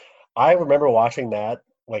is. I remember watching that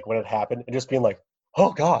when it happened and just being like,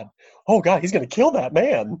 "Oh God, he's gonna kill that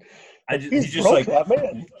man." He's just that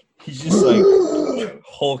man. He's just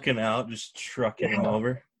hulking out, just trucking him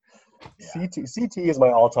over. Yeah. CT is my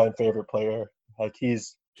all-time favorite player.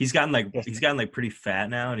 He's gotten pretty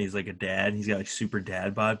fat now, and he's a dad. He's got super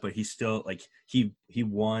dad bod, but he's still he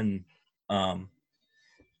won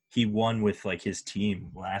with his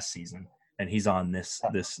team last season, and he's on this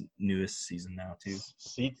newest season now too.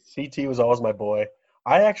 CT was always my boy.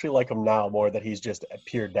 I actually like him now more that he's just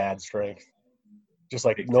pure dad strength. Just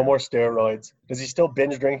no more steroids. Does he still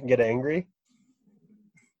binge drink and get angry?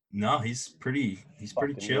 No, he's pretty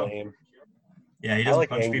chill. Lame. Yeah, he doesn't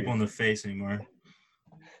punch people in the face anymore.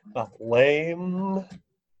 Lame.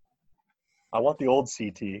 I want the old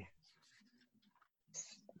CT.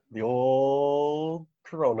 The old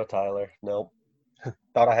Corona Tyler. Nope.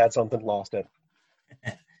 Thought I had something, lost it.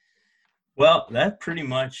 Well, that pretty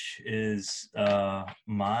much is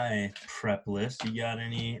my prep list. You got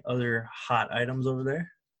any other hot items over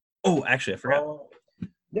there? Oh, actually, I forgot.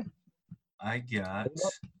 Yeah. I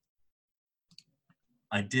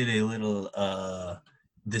did a little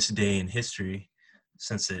this day in history,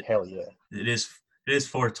 since Hell yeah. it is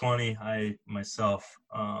 420. I myself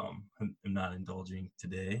am not indulging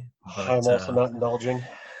today, but I'm also not indulging.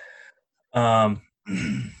 I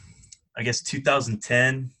guess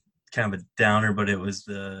 2010, kind of a downer, but it was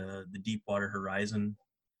the Deepwater Horizon,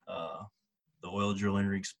 the oil drilling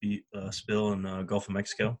rig spill in the Gulf of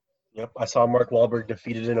Mexico. Yep, I saw Mark Wahlberg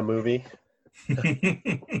defeated in a movie.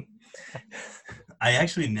 I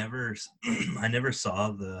actually never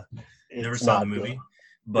saw the movie, good.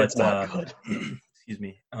 but it's not good. Excuse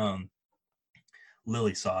me.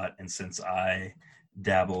 Lily saw it, and since I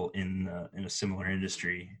dabble in a similar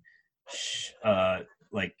industry,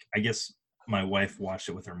 like I guess my wife watched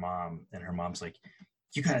it with her mom, and her mom's like,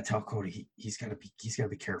 "You gotta tell Cody he's gotta be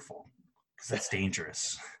careful because that's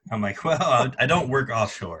dangerous." I'm like, "Well, I don't work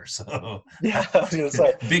offshore, so yeah." I was gonna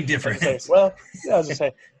say big difference. I was gonna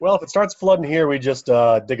say, well, if it starts flooding here, we just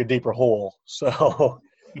dig a deeper hole. So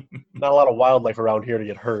not a lot of wildlife around here to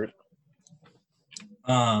get hurt.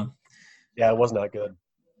 Yeah, it was not good.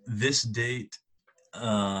 This date,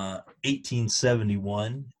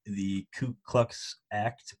 1871, the Ku Klux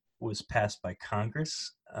Act was passed by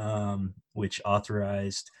Congress, which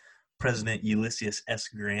authorized President Ulysses S.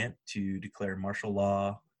 Grant to declare martial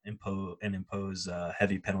law, impose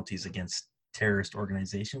heavy penalties against terrorist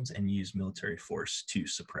organizations, and use military force to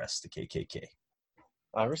suppress the KKK.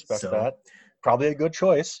 I respect that. Probably a good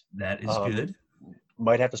choice. That is good.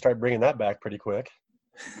 Might have to start bringing that back pretty quick.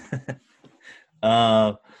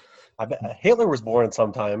 I bet Hitler was born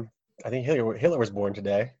sometime. I think Hitler was born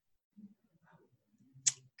today.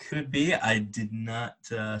 Could be. I did not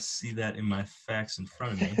see that in my facts in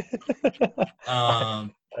front of me.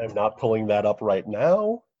 I'm not pulling that up right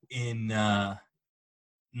now. In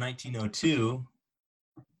 1902,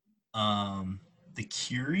 the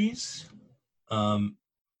Curies,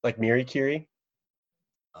 like Marie Curie,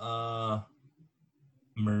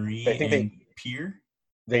 Marie and Pierre,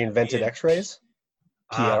 they invented X-rays.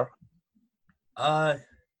 Pierre.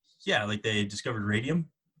 Yeah, like they discovered radium.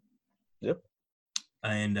 Yep.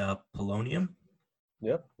 And polonium.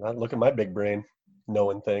 Yep. Look at my big brain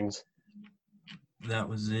knowing things. That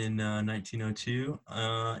was in 1902.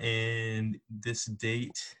 And this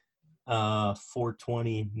date,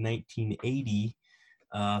 4/20/1980,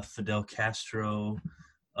 Fidel Castro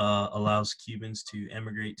allows Cubans to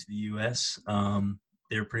emigrate to the U.S.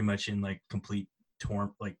 They were pretty much in like complete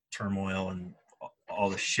turmoil, and all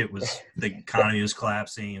the shit was, the economy was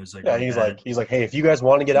collapsing. It was like, yeah, he's like, hey, if you guys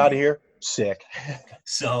want to get out of here, sick.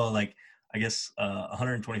 So like, I guess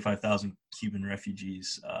 125,000 Cuban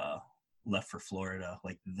refugees left for Florida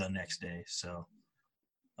like the next day. So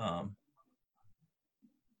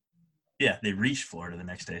yeah, they reached Florida the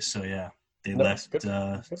next day. So yeah, they left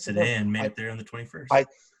today and made it there on the 21st. I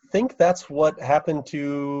think that's what happened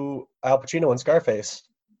to Al Pacino in Scarface.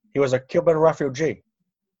 He was a Cuban refugee.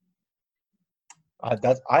 I'm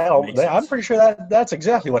pretty sure that's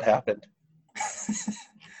exactly what happened.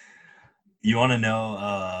 You want to know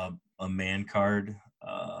a man card?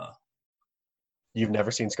 You've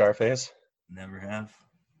never seen Scarface? Never have.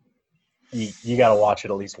 You got to watch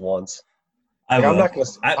it at least once. I've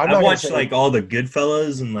watched like all the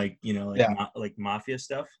Goodfellas and like, you know, like mafia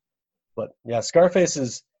stuff. But yeah, Scarface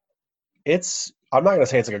I'm not gonna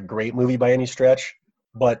say it's like a great movie by any stretch,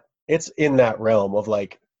 but it's in that realm of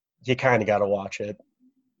like, you kind of got to watch it.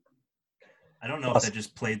 I don't know if that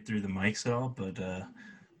just played through the mics at all, but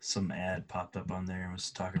some ad popped up on there and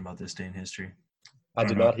was talking about this day in history. I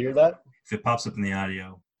did not hear that. If it pops up in the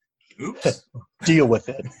audio, oops. Deal with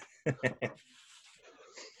it.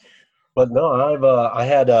 But no, I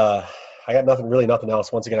got nothing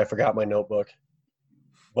else. Once again, I forgot my notebook.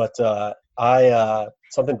 But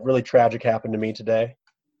something really tragic happened to me today.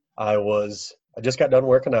 I just got done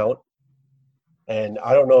working out, and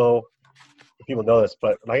I don't know if people know this,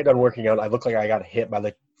 but when I get done working out, I look like I got hit by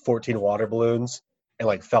like 14 water balloons and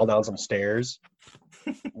like fell down some stairs.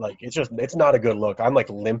 Like it's not a good look. I'm like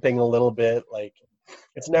limping a little bit. Like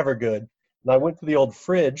it's never good. And I went to the old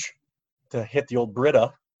fridge to hit the old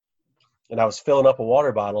Brita, and I was filling up a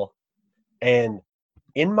water bottle, and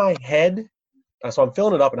in my head, so I'm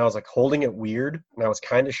filling it up and I was like holding it weird and I was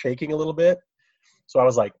kind of shaking a little bit. So I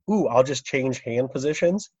was like, ooh, I'll just change hand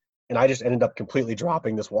positions. And I just ended up completely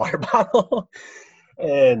dropping this water bottle.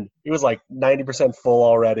 And it was like 90% full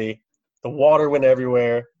already. The water went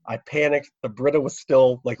everywhere. I panicked. The Brita was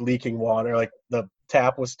still like leaking water. Like the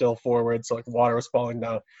tap was still forward. So like water was falling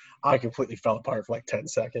down. I completely fell apart for like 10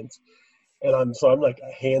 seconds. And I'm like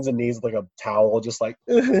hands and knees with like a towel, just like,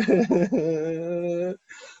 I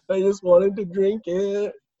just wanted to drink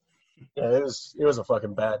it. Yeah, it was a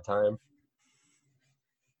fucking bad time.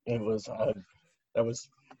 It was,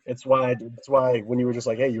 it's why when you were just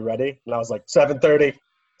like, hey, you ready? And I was like,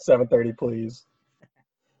 7:30, please.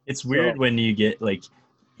 It's weird when you get like,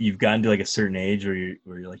 you've gotten to like a certain age where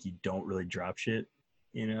you're like, you don't really drop shit,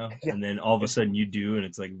 Yeah. And then all of a sudden you do, and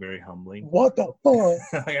it's like very humbling. What the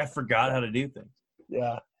fuck? Like I forgot how to do things.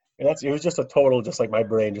 Yeah. And it was just a total, just like my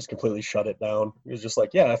brain just completely shut it down. It was just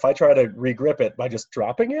like, yeah, if I try to regrip it by just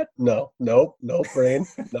dropping it, no, brain,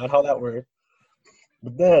 not how that worked.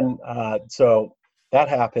 But then, so that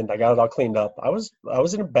happened. I got it all cleaned up. I was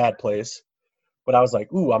in a bad place, but I was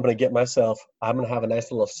like, ooh, I'm going to have a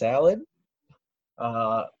nice little salad.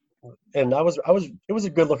 And it was a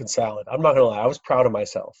good looking salad. I'm not going to lie. I was proud of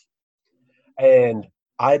myself. And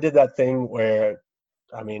I did that thing where,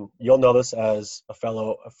 I mean, you'll know this as a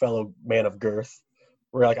fellow man of girth,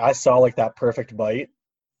 where like I saw like that perfect bite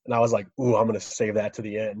and I was like, ooh, I'm going to save that to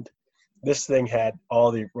the end. This thing had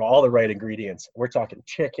all the right ingredients. We're talking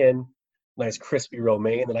chicken, nice crispy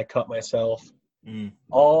romaine that I cut myself,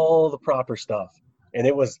 all the proper stuff. And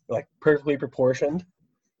it was like perfectly proportioned.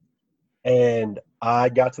 And I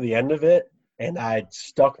got to the end of it and I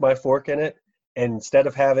stuck my fork in it. And instead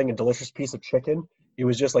of having a delicious piece of chicken, it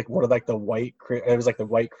was just like one of like the white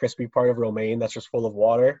crispy part of romaine that's just full of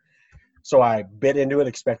water. So I bit into it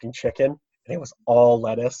expecting chicken, and it was all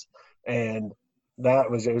lettuce. And it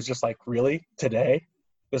was just like, really? Today?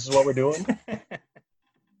 This is what we're doing?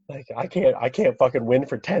 Like I can't fucking win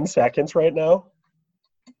for 10 seconds right now.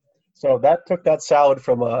 So that took that salad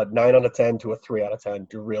from a 9 out of 10 to a 3 out of 10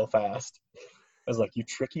 real fast. I was like, you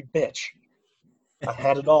tricky bitch. I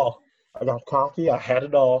had it all. I got cocky. I had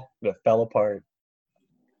it all. And it fell apart.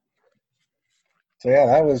 So yeah,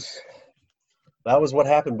 that was what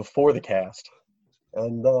happened before the cast.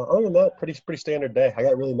 And other than that, pretty standard day. I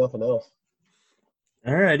got really nothing else.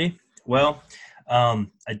 Alrighty. Well, I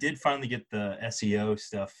did finally get the SEO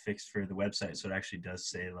stuff fixed for the website, so it actually does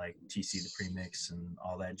say like TC the Premix and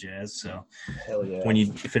all that jazz. So hell yeah.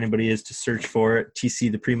 If anybody is to search for it,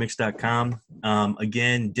 tcthepremix.com.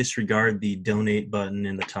 Again, disregard the donate button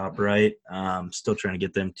in the top right. Still trying to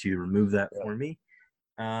get them to remove that for me.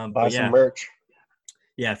 Buy some merch.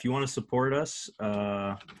 Yeah, if you want to support us,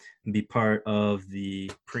 and be part of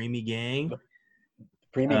the Preemie Gang.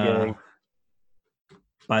 Gang.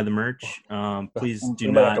 Buy the merch. Please do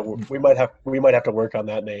we might have to work on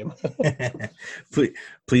that name.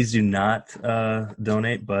 please do not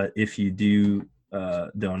donate. But if you do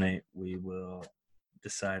donate, we will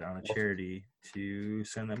decide on a charity to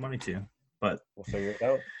send that money to. But we'll figure it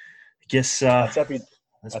out. I guess that's Epi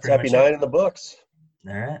 9 in the books.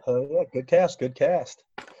 All right. Yeah, good cast.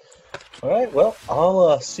 All right. Well,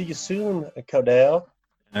 I'll see you soon, Codell.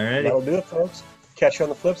 All right. That'll do it, folks. Catch you on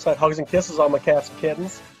the flip side. Hugs and kisses, all my cats and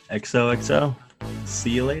kittens. XOXO. See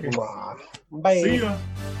you later. Bye. See ya.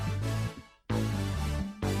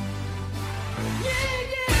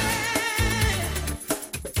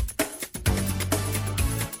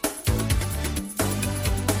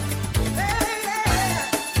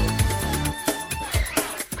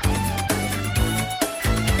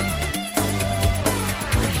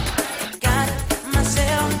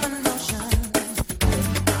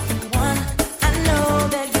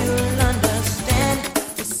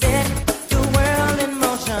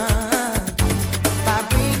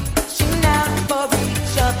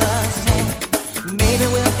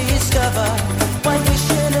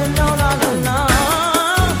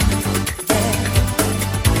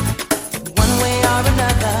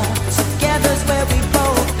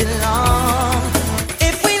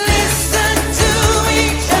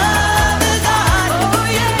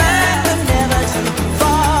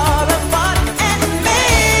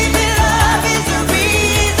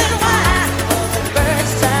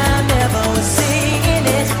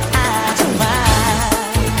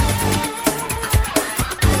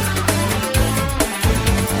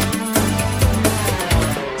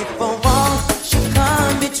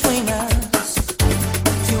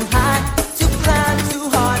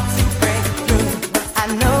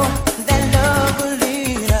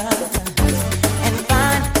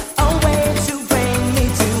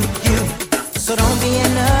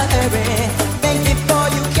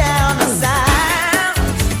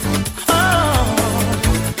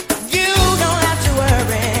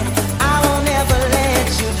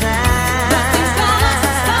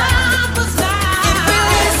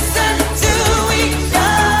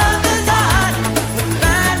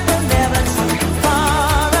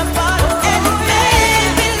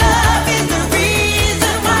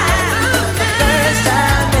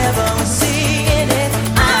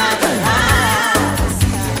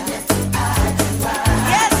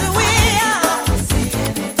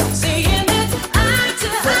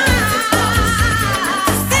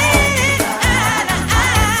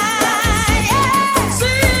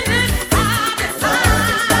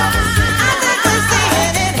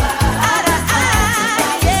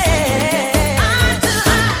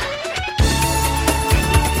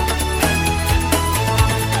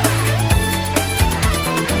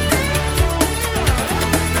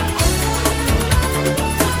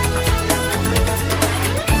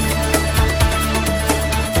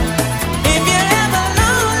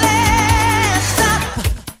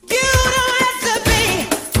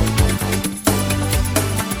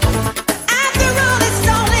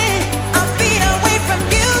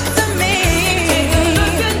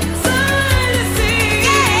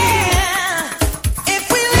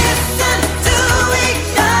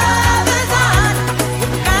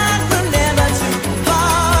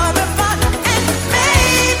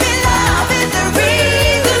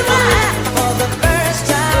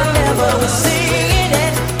 see